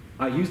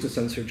 I used a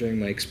sensor during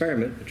my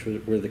experiment, which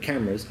were the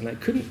cameras, and I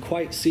couldn't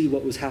quite see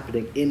what was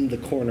happening in the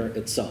corner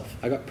itself.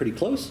 I got pretty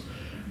close,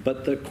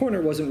 but the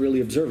corner wasn't really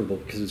observable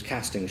because it was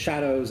casting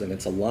shadows, and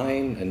it's a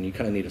line, and you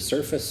kind of need a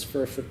surface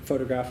for a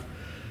photograph.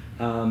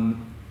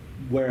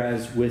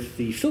 Whereas with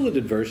the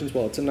filleted versions,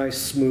 well, it's a nice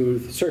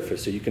smooth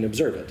surface, so you can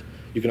observe it.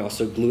 You can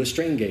also glue a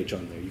strain gauge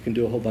on there. You can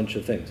do a whole bunch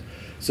of things.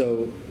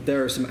 So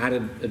there are some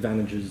added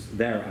advantages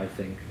there, I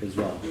think, as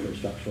well for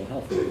structural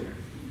health.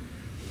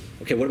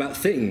 Okay, what about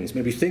things?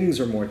 Maybe things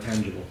are more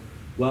tangible.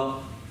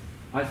 Well,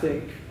 I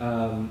think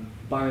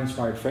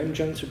bio-inspired frame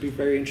joints would be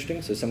very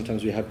interesting. So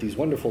sometimes we have these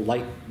wonderful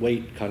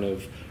lightweight kind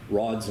of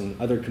rods and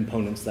other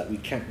components that we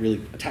can't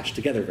really attach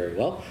together very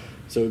well.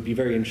 So it would be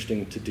very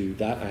interesting to do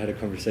that. I had a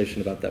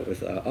conversation about that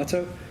with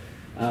Otto.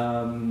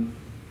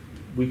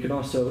 We can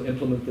also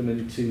implement them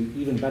into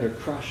even better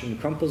crush and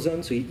crumple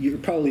zones. So you're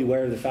probably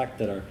aware of the fact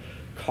that our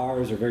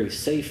cars are very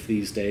safe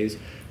these days,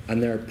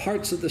 and there are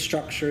parts of the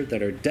structure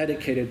that are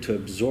dedicated to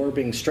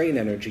absorbing strain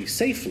energy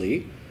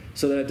safely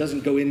so that it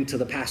doesn't go into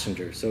the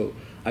passenger. So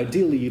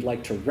ideally, you'd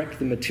like to wreck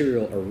the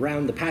material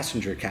around the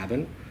passenger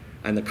cabin,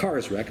 and the car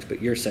is wrecked,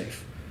 but you're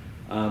safe.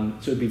 So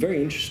it'd be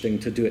very interesting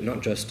to do it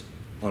not just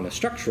on a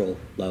structural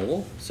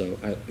level, so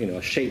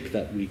a shape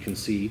that we can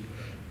see,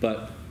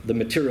 but the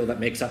material that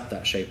makes up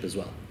that shape as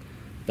well.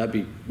 That'd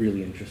be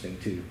really interesting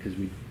too, because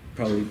we'd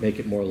probably make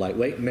it more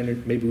lightweight.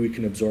 Maybe we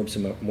can absorb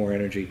some more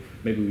energy.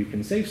 Maybe we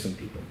can save some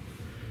people.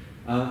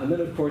 And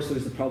then, of course,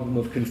 there's the problem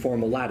of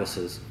conformal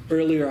lattices.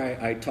 Earlier,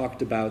 I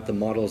talked about the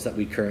models that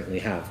we currently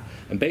have.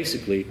 And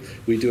basically,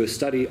 we do a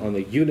study on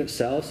the unit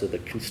cell, so the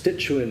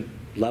constituent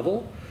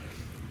level,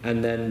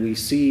 and then we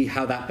see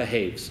how that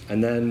behaves.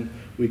 And then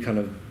we kind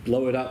of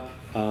blow it up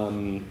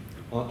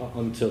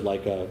onto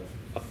like a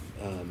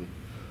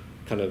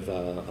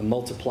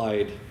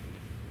multiplied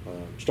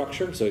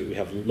structure. So we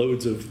have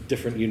loads of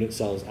different unit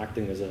cells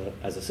acting as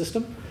a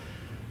system.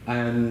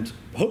 And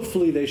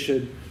hopefully they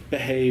should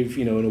behave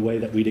in a way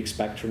that we'd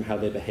expect from how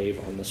they behave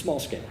on the small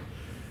scale.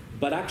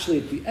 But actually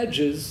at the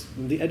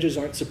edges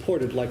aren't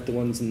supported like the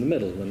ones in the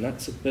middle, and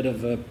that's a bit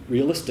of a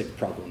realistic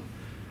problem.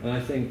 And I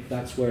think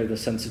that's where the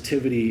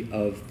sensitivity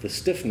of the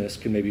stiffness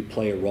can maybe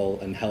play a role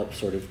and help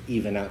sort of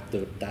even out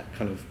that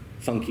kind of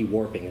funky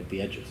warping at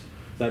the edges. So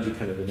that'd be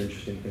kind of an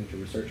interesting thing to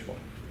research for.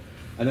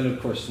 And then,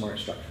 of course, smart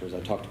structures. I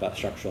talked about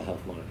structural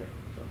health monitoring.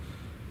 So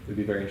it would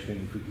be very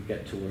interesting if we could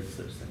get towards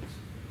those things.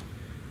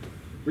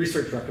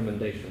 Research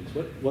recommendations.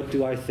 What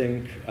do I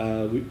think,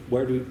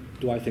 where do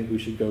I think we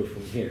should go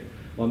from here?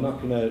 Well, I'm not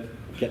going to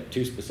get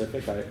too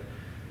specific,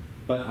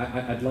 but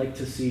I'd like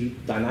to see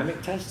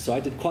dynamic tests. So I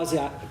did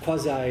quasi-static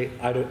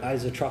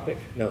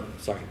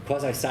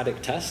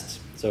tests.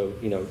 So,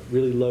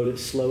 really load it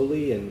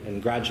slowly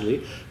and gradually.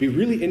 It'd be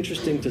really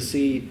interesting to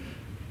see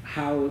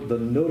how the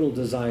nodal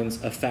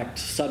designs affect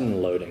sudden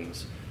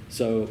loadings.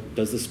 So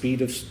does the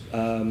speed of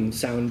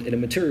sound in a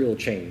material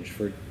change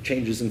for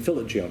changes in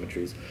fillet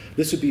geometries?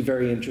 This would be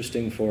very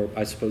interesting for,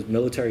 I suppose,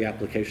 military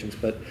applications,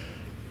 but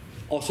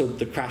also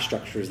the crash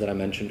structures that I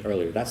mentioned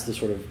earlier. That's the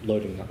sort of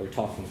loading that we're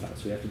talking about.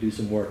 So we have to do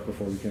some work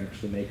before we can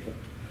actually make them.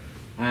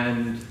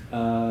 And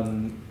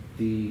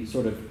the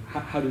sort of,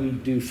 how do we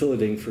do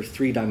filleting for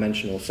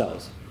three-dimensional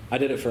cells? I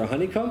did it for a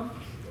honeycomb,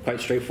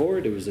 quite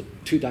straightforward. It was a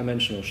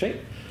two-dimensional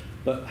shape.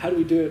 But how do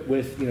we do it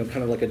with,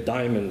 kind of like a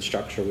diamond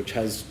structure, which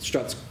has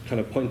struts kind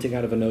of pointing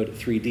out of a node at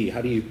 3D?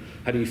 How do you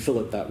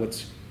fillet that?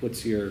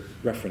 What's your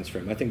reference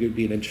frame? I think it would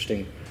be an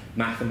interesting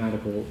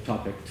mathematical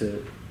topic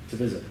to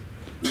visit.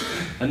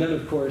 And then,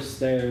 of course,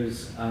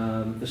 there's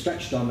the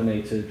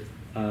stretch-dominated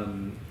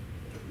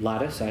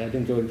lattice. I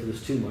didn't go into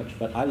this too much,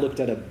 but I looked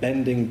at a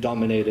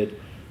bending-dominated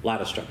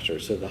lattice structure.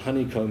 So the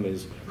honeycomb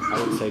is,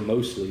 I would say,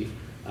 mostly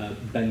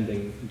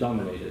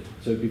bending-dominated.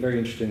 So it'd be very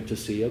interesting to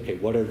see, okay,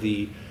 what are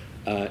the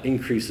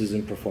increases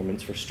in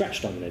performance for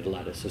stretch-dominated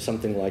lattice? So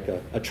something like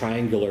a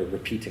triangular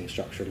repeating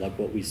structure, like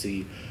what we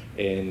see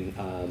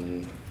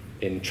in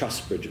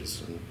truss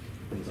bridges and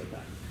things like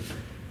that.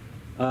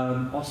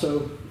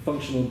 Also,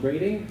 functional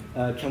grading.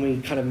 Can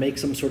we kind of make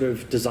some sort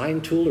of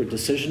design tool or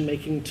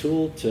decision-making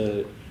tool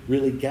to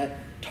really get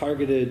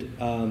targeted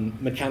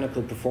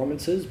mechanical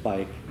performances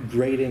by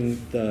grading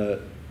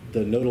the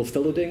nodal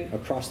filleting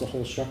across the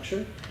whole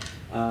structure?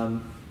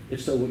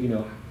 If so, you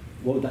know,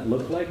 what would that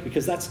look like?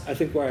 Because that's, I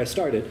think, where I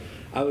started.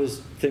 I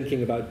was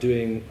thinking about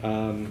doing,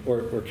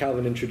 or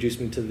Calvin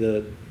introduced me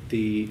to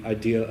the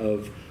idea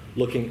of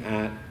looking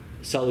at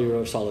cellular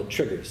or solid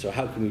triggers. So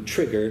how can we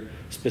trigger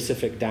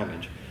specific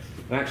damage?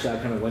 And actually,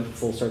 I kind of went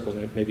full circle.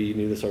 Maybe you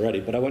knew this already,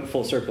 but I went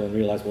full circle and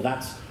realized, well,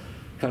 that's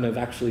kind of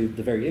actually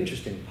the very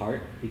interesting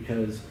part,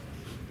 because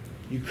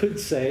you could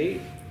say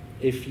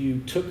if you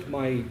took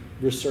my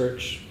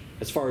research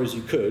as far as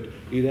you could,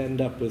 you'd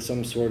end up with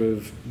some sort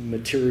of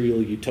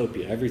material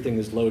utopia. Everything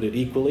is loaded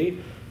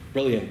equally.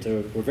 Brilliant,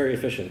 we're very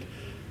efficient.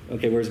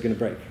 Okay, where's it going to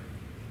break?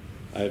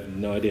 I have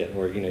no idea.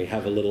 Or you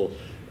have a little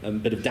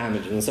bit of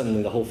damage and then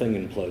suddenly the whole thing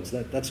implodes.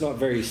 That's not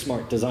very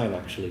smart design,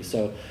 actually.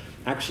 So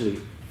actually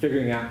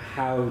figuring out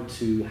how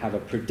to have a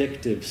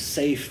predictive,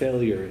 safe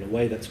failure in a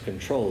way that's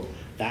controlled,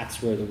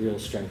 that's where the real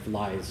strength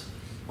lies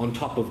on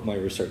top of my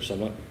research. So I'm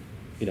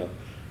not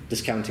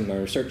discounting my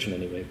research in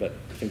any way, but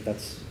I think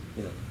that's,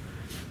 it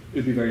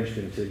would be very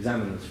interesting to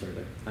examine this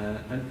further.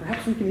 And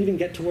perhaps we can even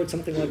get towards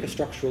something like a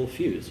structural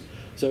fuse.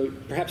 So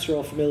perhaps you're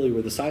all familiar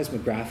with the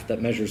seismograph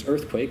that measures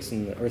earthquakes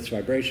and the Earth's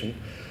vibration,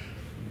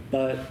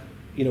 but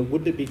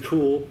wouldn't it be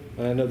cool,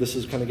 and I know this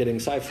is kind of getting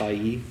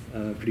sci-fi-y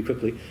pretty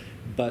quickly,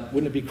 but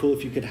wouldn't it be cool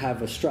if you could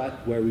have a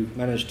strut where we've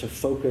managed to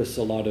focus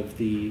a lot of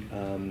the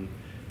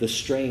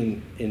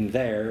strain in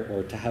there,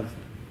 or to have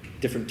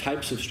different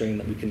types of strain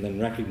that we can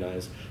then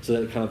recognize, so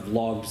that it kind of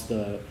logs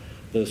the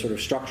sort of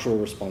structural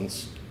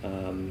response,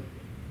 the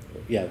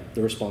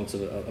response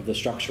of the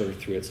structure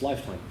through its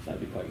lifetime.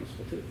 That'd be quite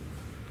useful too.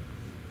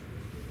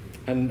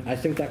 And I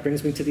think that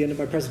brings me to the end of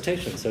my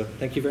presentation, so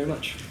thank you very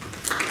much.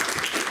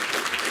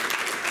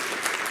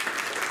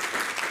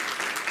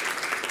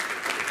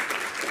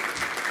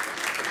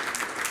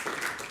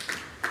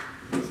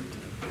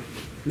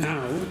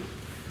 Now,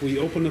 we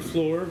open the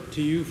floor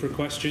to you for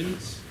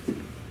questions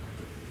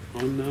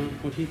on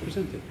what he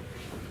presented.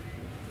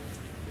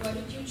 Why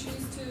did you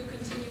choose to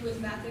continue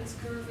with Matek's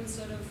curve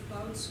instead of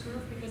Bout's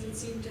curve? Because it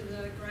seemed in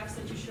the graphs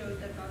that you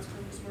showed that Bout's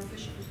curve was more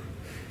efficient.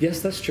 Yes,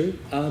 that's true.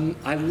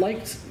 I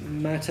liked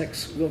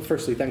Matek's, well,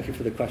 firstly, thank you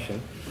for the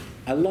question.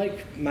 I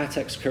like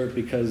Matek's curve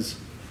because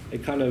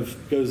it kind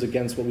of goes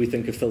against what we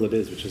think a fillet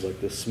is, which is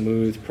like this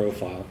smooth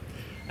profile.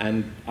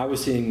 And I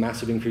was seeing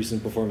massive increase in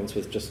performance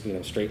with just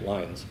straight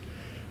lines.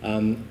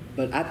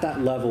 But at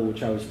that level,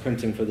 which I was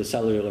printing for the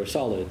cellular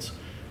solids,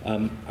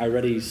 I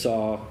already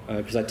saw,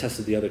 because I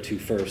tested the other two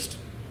first,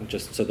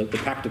 just so that the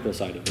practical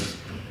side of this,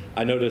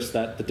 I noticed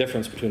that the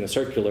difference between a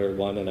circular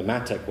one and a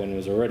Matek one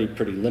was already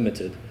pretty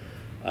limited.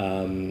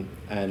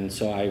 And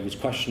so I was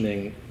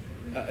questioning,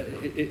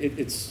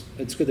 it's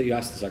good that you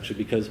asked this actually,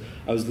 because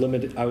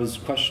I was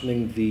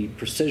questioning the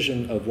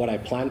precision of what I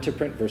planned to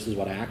print versus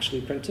what I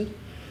actually printed.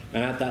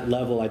 And at that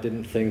level, I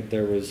didn't think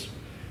there was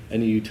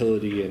any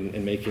utility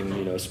in making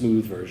a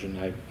smooth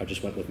version. I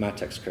just went with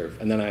Matek's curve.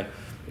 And then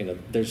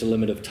there's a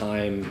limit of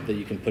time that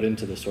you can put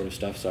into this sort of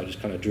stuff, so I just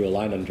kind of drew a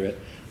line under it.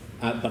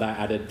 But I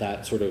added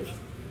that sort of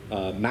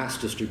mass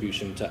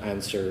distribution to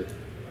answer,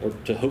 or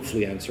to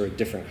hopefully answer a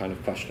different kind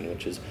of question,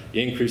 which is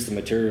you increase the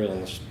material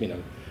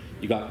and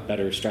you got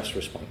better stress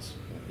response.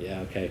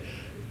 Yeah, okay.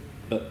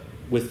 But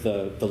with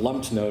the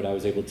lumped node, I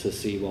was able to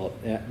see, well,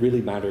 it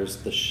really matters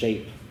the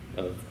shape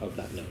of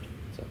that node.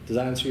 So does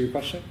that answer your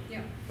question?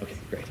 Yeah. Okay,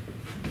 great.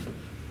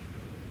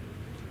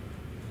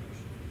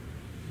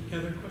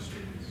 Any other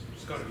questions?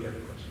 There's got to be other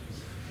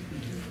questions.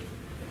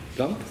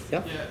 Go?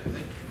 Yeah. Yeah.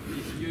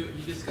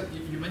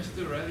 You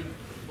mentioned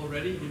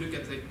already. You look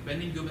at the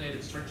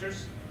bending-dominated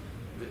structures.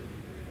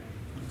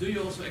 Do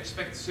you also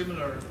expect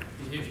similar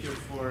behavior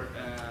for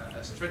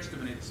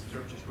stretch-dominated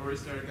structures, or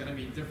is there going to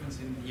be a difference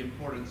in the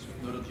importance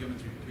of nodal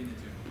geometry between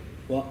the two?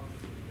 Well,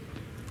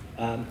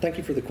 thank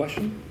you for the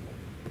question.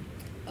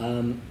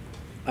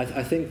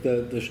 I think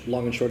the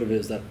long and short of it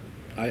is that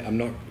I'm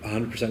not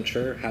 100%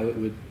 sure how it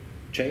would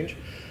change.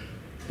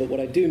 But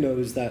what I do know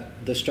is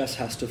that the stress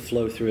has to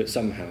flow through it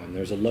somehow, and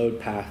there's a load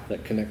path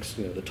that connects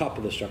the top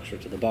of the structure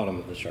to the bottom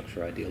of the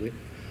structure, ideally.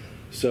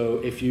 So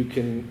if you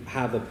can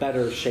have a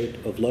better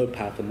shape of load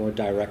path, a more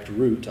direct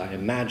route, I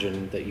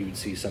imagine that you would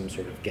see some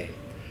sort of gain.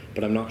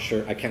 But I'm not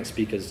sure. I can't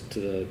speak as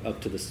to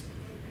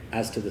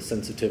the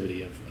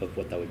sensitivity of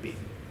what that would be.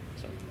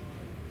 So,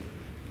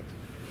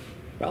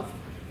 Ralph?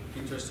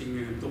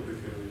 Interesting topic,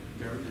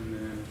 Darren,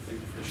 and thank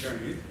you for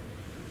sharing it.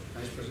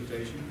 Nice presentation.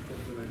 presentation.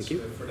 Compliments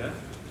Thank you. for that.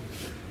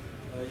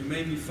 You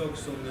mainly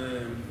focused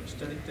on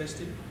static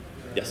testing.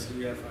 Yes. Do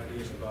you have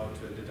ideas about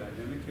the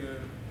dynamic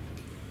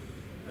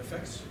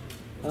effects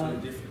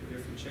of the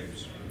different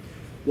shapes?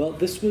 Well,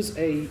 this was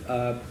a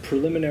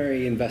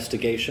preliminary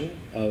investigation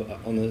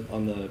on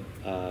the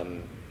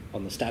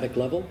static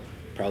level.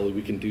 Probably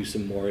we can do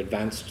some more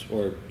advanced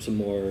or some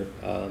more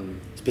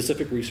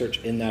specific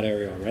research in that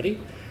area already.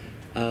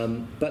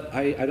 But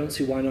I don't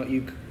see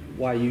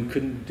why you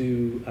couldn't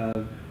do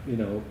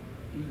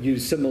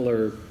use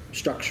similar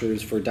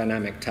structures for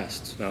dynamic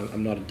tests. Now,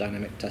 I'm not a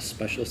dynamic test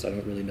specialist. I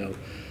don't really know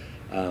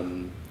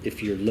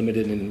if you're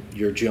limited in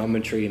your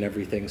geometry and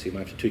everything, so you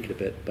might have to tweak it a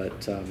bit.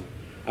 But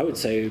I would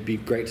say it would be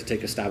great to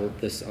take a stab at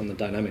this on the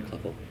dynamic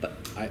level, but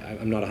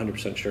I'm not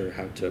 100% sure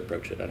how to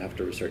approach it. I'd have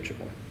to research it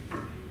more.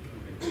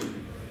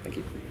 Thank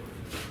you.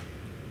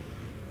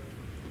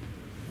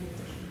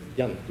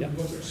 Jan, yeah. To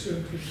what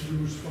extent did you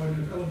use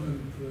finite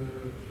element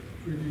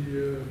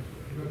 3D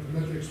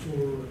mathematics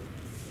for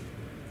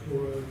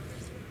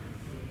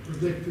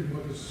predicting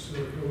what is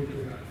going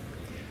to happen?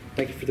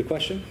 Thank you for the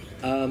question.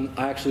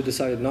 I actually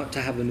decided not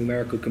to have a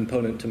numerical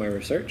component to my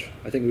research.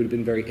 I think it would have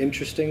been very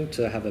interesting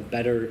to have a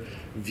better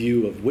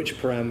view of which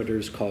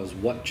parameters cause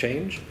what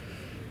change,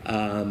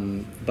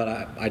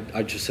 but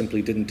I just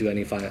simply didn't do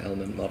any finite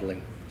element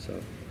modeling.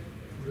 So.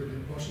 Would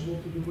it be possible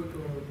to do it,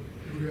 or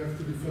do you have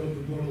to develop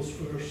the models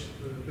first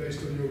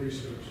based on your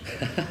research?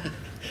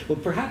 Well,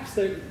 perhaps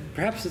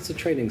it's a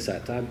training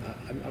set.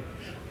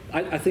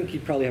 I think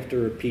you'd probably have to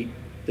repeat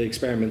the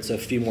experiments a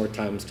few more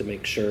times to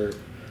make sure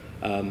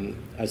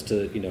as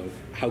to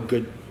how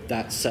good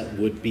that set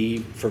would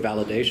be for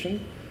validation.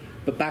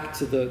 But back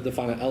to the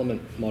finite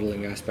element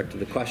modeling aspect of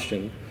the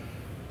question,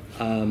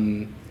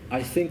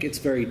 I think it's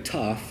very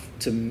tough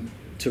to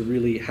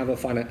really have a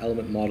finite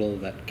element model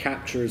that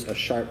captures a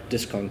sharp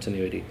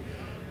discontinuity.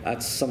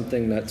 That's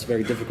something that's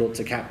very difficult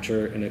to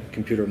capture in a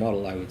computer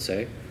model, I would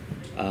say.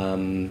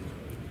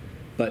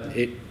 But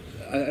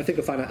I think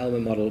a finite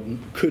element model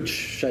could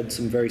shed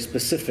some very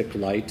specific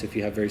light if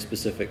you have very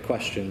specific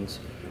questions,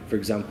 for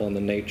example, on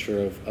the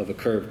nature of a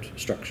curved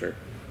structure.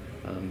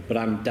 But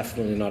I'm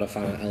definitely not a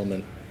finite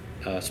element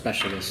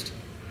specialist,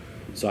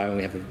 so I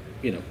only have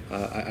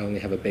I only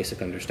have a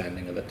basic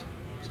understanding of it.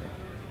 So,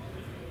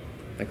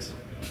 thanks.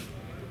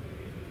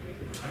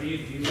 How do you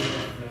deal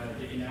with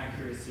the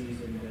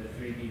inaccuracies in the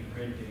 3D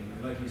printing?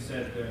 Like you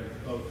said, they're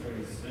both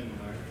very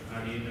similar.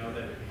 How do you know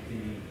that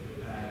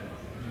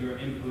your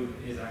input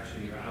is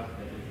actually your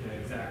output, the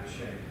exact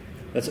shape?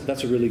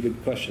 That's a really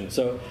good question.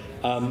 So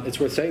it's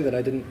worth saying that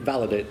I didn't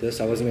validate this.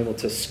 I wasn't able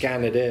to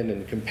scan it in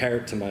and compare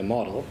it to my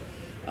model.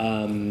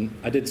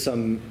 I did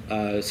some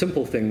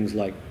simple things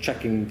like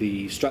checking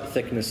the strut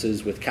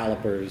thicknesses with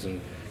calipers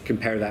and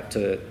compare that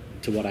to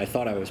what I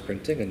thought I was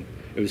printing, and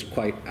it was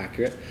quite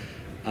accurate.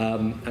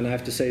 And I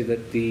have to say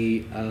that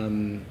the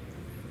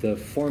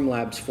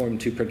Formlabs Form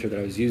 2 printer that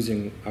I was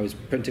using, I was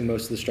printing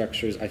most of the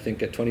structures, I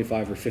think, at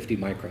 25 or 50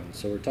 microns.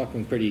 So we're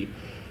talking pretty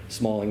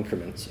small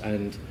increments.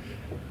 And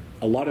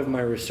a lot of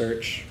my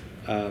research,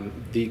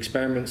 the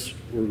experiments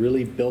were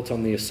really built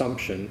on the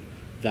assumption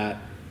that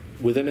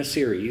within a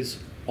series,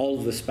 all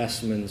of the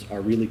specimens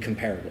are really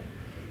comparable.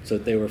 So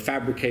they were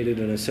fabricated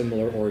in a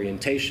similar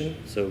orientation,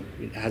 so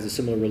it has a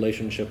similar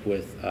relationship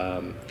with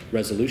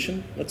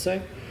resolution, let's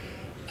say.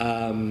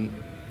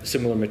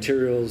 Similar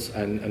materials,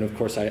 and of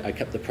course I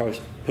kept the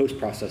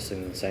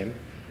post-processing the same.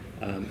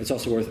 It's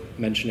also worth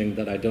mentioning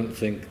that I don't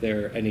think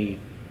there are any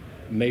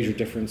major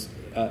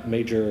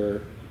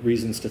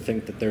reasons to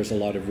think that there's a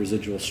lot of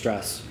residual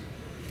stress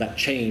that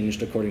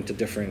changed according to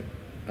different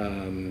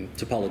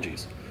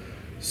topologies.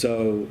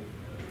 So,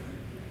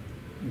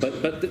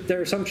 but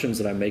they're assumptions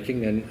that I'm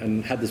making,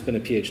 and had this been a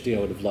PhD,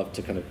 I would have loved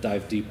to kind of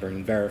dive deeper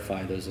and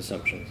verify those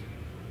assumptions.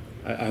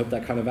 I hope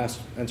that kind of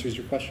answers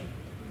your question.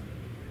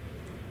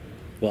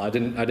 Well, I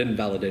didn't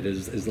validate it,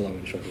 is the long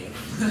and short of it.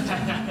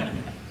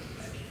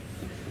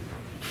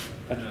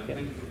 Thank you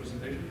for the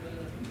presentation.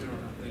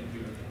 Thank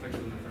you. Thanks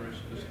for the very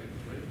specific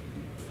way.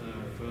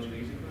 First, an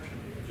easy question.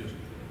 Just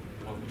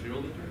what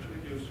material did you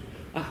actually use?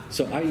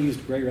 So I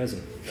used gray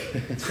resin.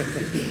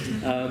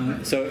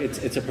 So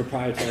it's a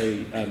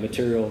proprietary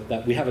material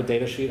that we have a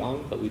data sheet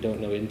on, but we don't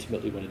know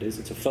intimately what it is.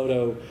 It's a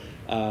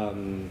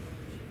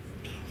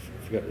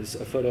it's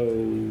a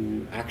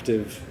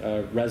photoactive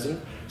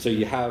resin. So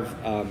you have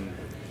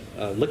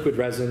liquid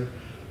resin,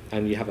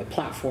 and you have a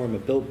platform, a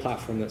build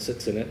platform that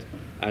sits in it,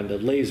 and a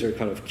laser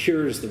kind of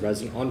cures the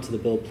resin onto the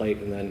build plate,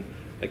 and then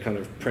it kind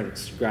of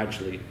prints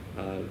gradually,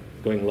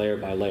 going layer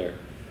by layer.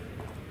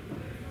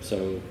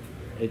 So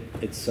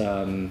it's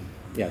a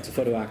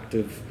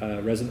photoactive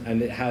resin,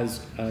 and it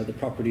has the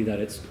property that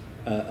it's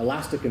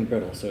elastic and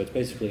brittle. So it's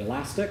basically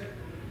elastic,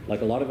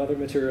 like a lot of other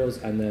materials,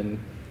 and then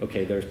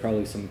there's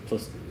probably some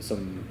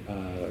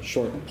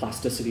short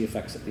plasticity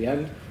effects at the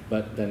end,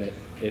 but then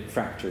it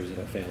fractures and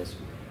it fails.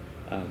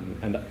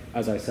 And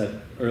as I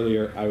said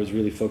earlier, I was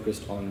really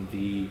focused on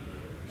the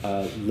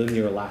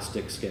linear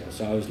elastic scale.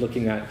 So I was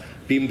looking at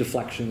beam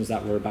deflections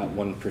that were about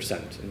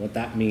 1%. And what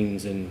that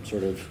means in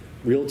sort of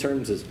real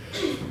terms is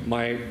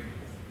my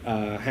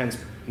arm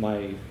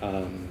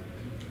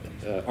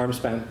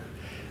span,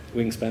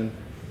 wingspan,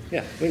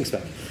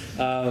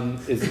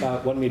 is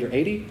about 1.80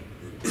 meters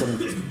from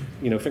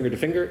finger to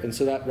finger, and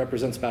so that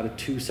represents about a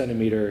 2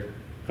 centimeter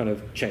kind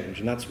of change,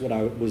 and that's what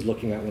I was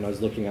looking at when I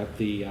was looking at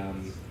the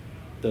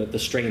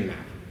strain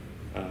map.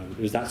 It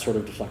was that sort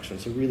of deflection,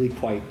 so really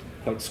quite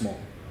small,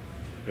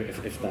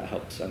 if that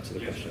helps answer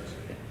the question.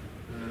 Yeah.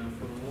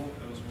 Furthermore,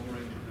 I was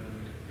wondering,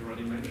 you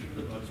already mentioned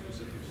about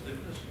specific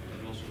stiffness, but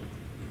also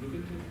look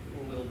into it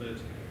a little bit.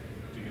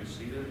 Do you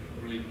see that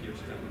really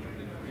gives that much of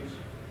an increase?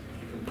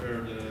 If you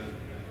compare the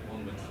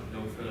one with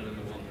no fillet and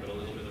the one with a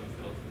little bit of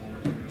fillet more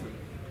material,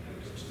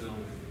 is it still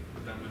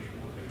that much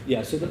more?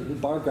 Yeah, so the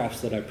bar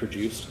graphs that I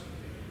produced,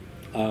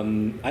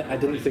 I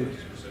didn't think.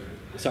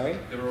 Sorry?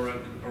 They were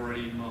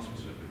already mass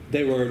specific.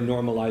 They were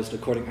normalized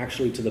according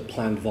actually to the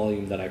planned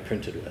volume that I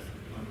printed with.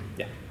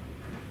 Yeah.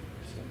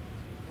 So,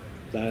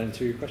 does that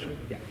answer your question?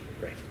 Yeah,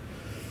 great.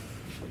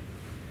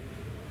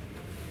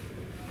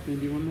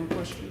 Maybe one more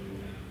question?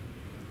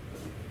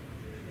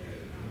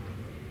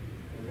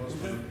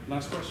 Okay.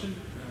 Last question?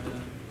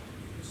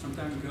 Some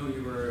time ago, we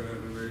were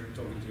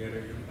talking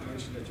together. You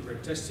mentioned that you were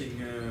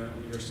testing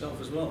on yourself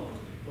as well.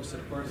 Was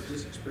that part of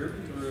this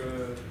experiment,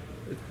 or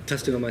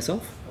testing on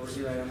myself? Or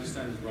did I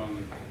understand it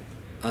wrongly?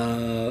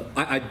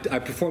 I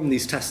performed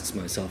these tests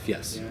myself,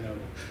 yes. Yeah, I know.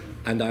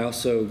 And I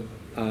also,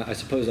 I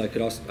suppose I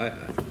could also, I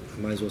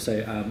might as well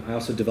say, I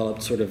also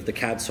developed sort of the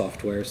CAD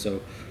software.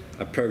 So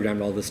I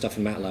programmed all this stuff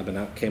in MATLAB, and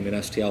out came an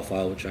STL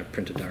file which I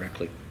printed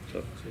directly.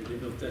 So you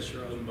did not test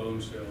your own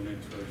bones on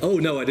it first? Oh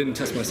no, I didn't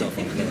test myself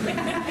on it.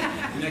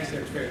 Next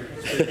experiment.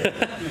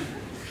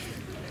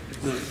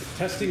 No,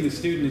 testing the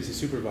student is a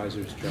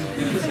supervisor's job.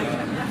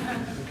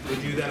 We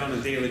do that on a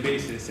daily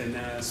basis. And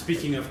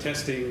speaking of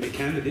testing the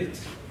candidate,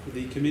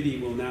 the committee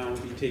will now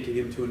be taking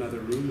him to another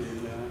room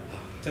and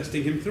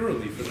testing him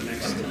thoroughly for the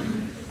next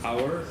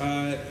hour.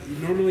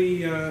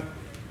 Normally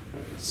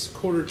it's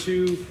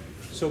 1:45,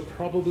 so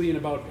probably in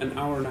about an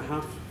hour and a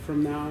half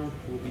from now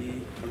will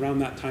be around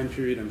that time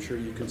period. I'm sure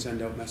you can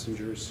send out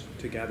messengers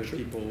to gather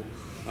people.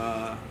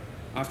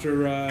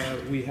 After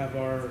we have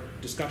our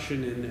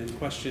discussion and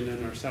question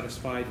and are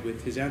satisfied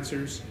with his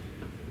answers,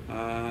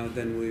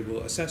 then we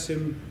will assess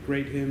him,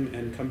 grade him,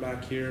 and come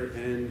back here.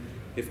 And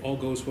if all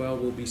goes well,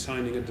 we'll be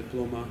signing a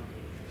diploma.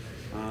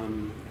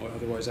 Or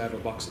otherwise, I have a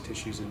box of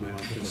tissues in my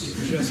office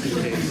just in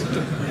case.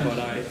 But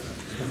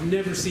I've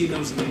never seen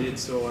those needed,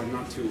 so I'm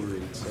not too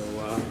worried. So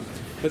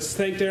let's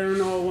thank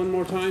Darren all one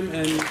more time.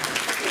 And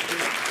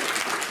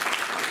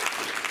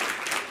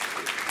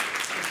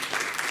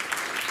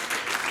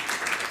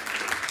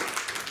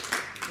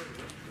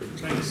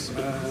thanks.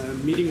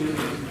 Meeting room 1.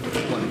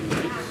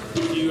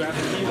 Do you have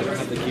the key there? I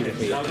have the key with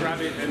me. I'll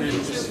grab it and then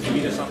just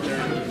meet us up there.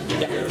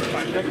 Yeah.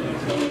 Fine.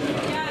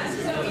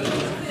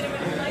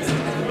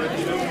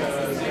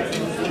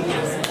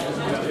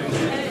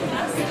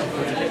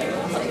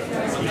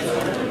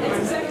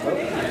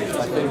 I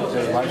think the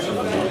license.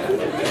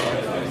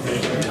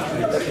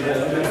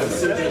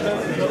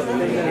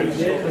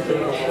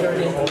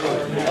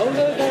 Oh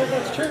no,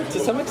 that's true. To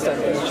some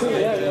extent, it's true.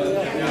 Yeah.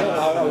 I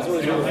was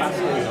always really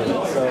fascinated with it.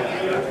 So,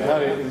 no,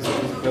 it was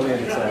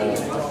brilliant.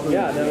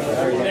 Yeah, no,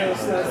 very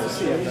nice to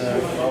see it.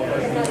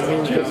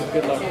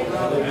 Good luck.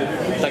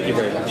 Thank you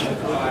very much. It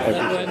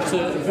went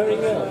very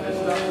well.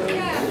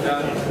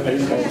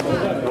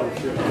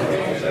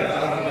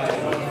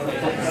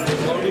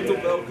 Gewoon niet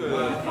op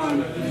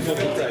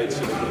welke tijd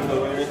zit.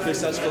 Wat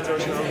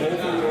prestatiefactors naar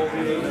boven of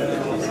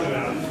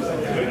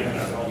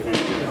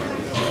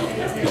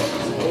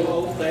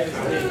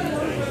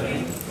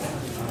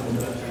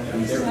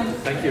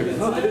Thank you.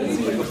 Oh, I didn't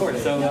see you before,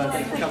 so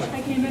thanks for coming.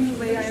 I came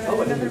anyway. I have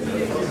another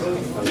meeting.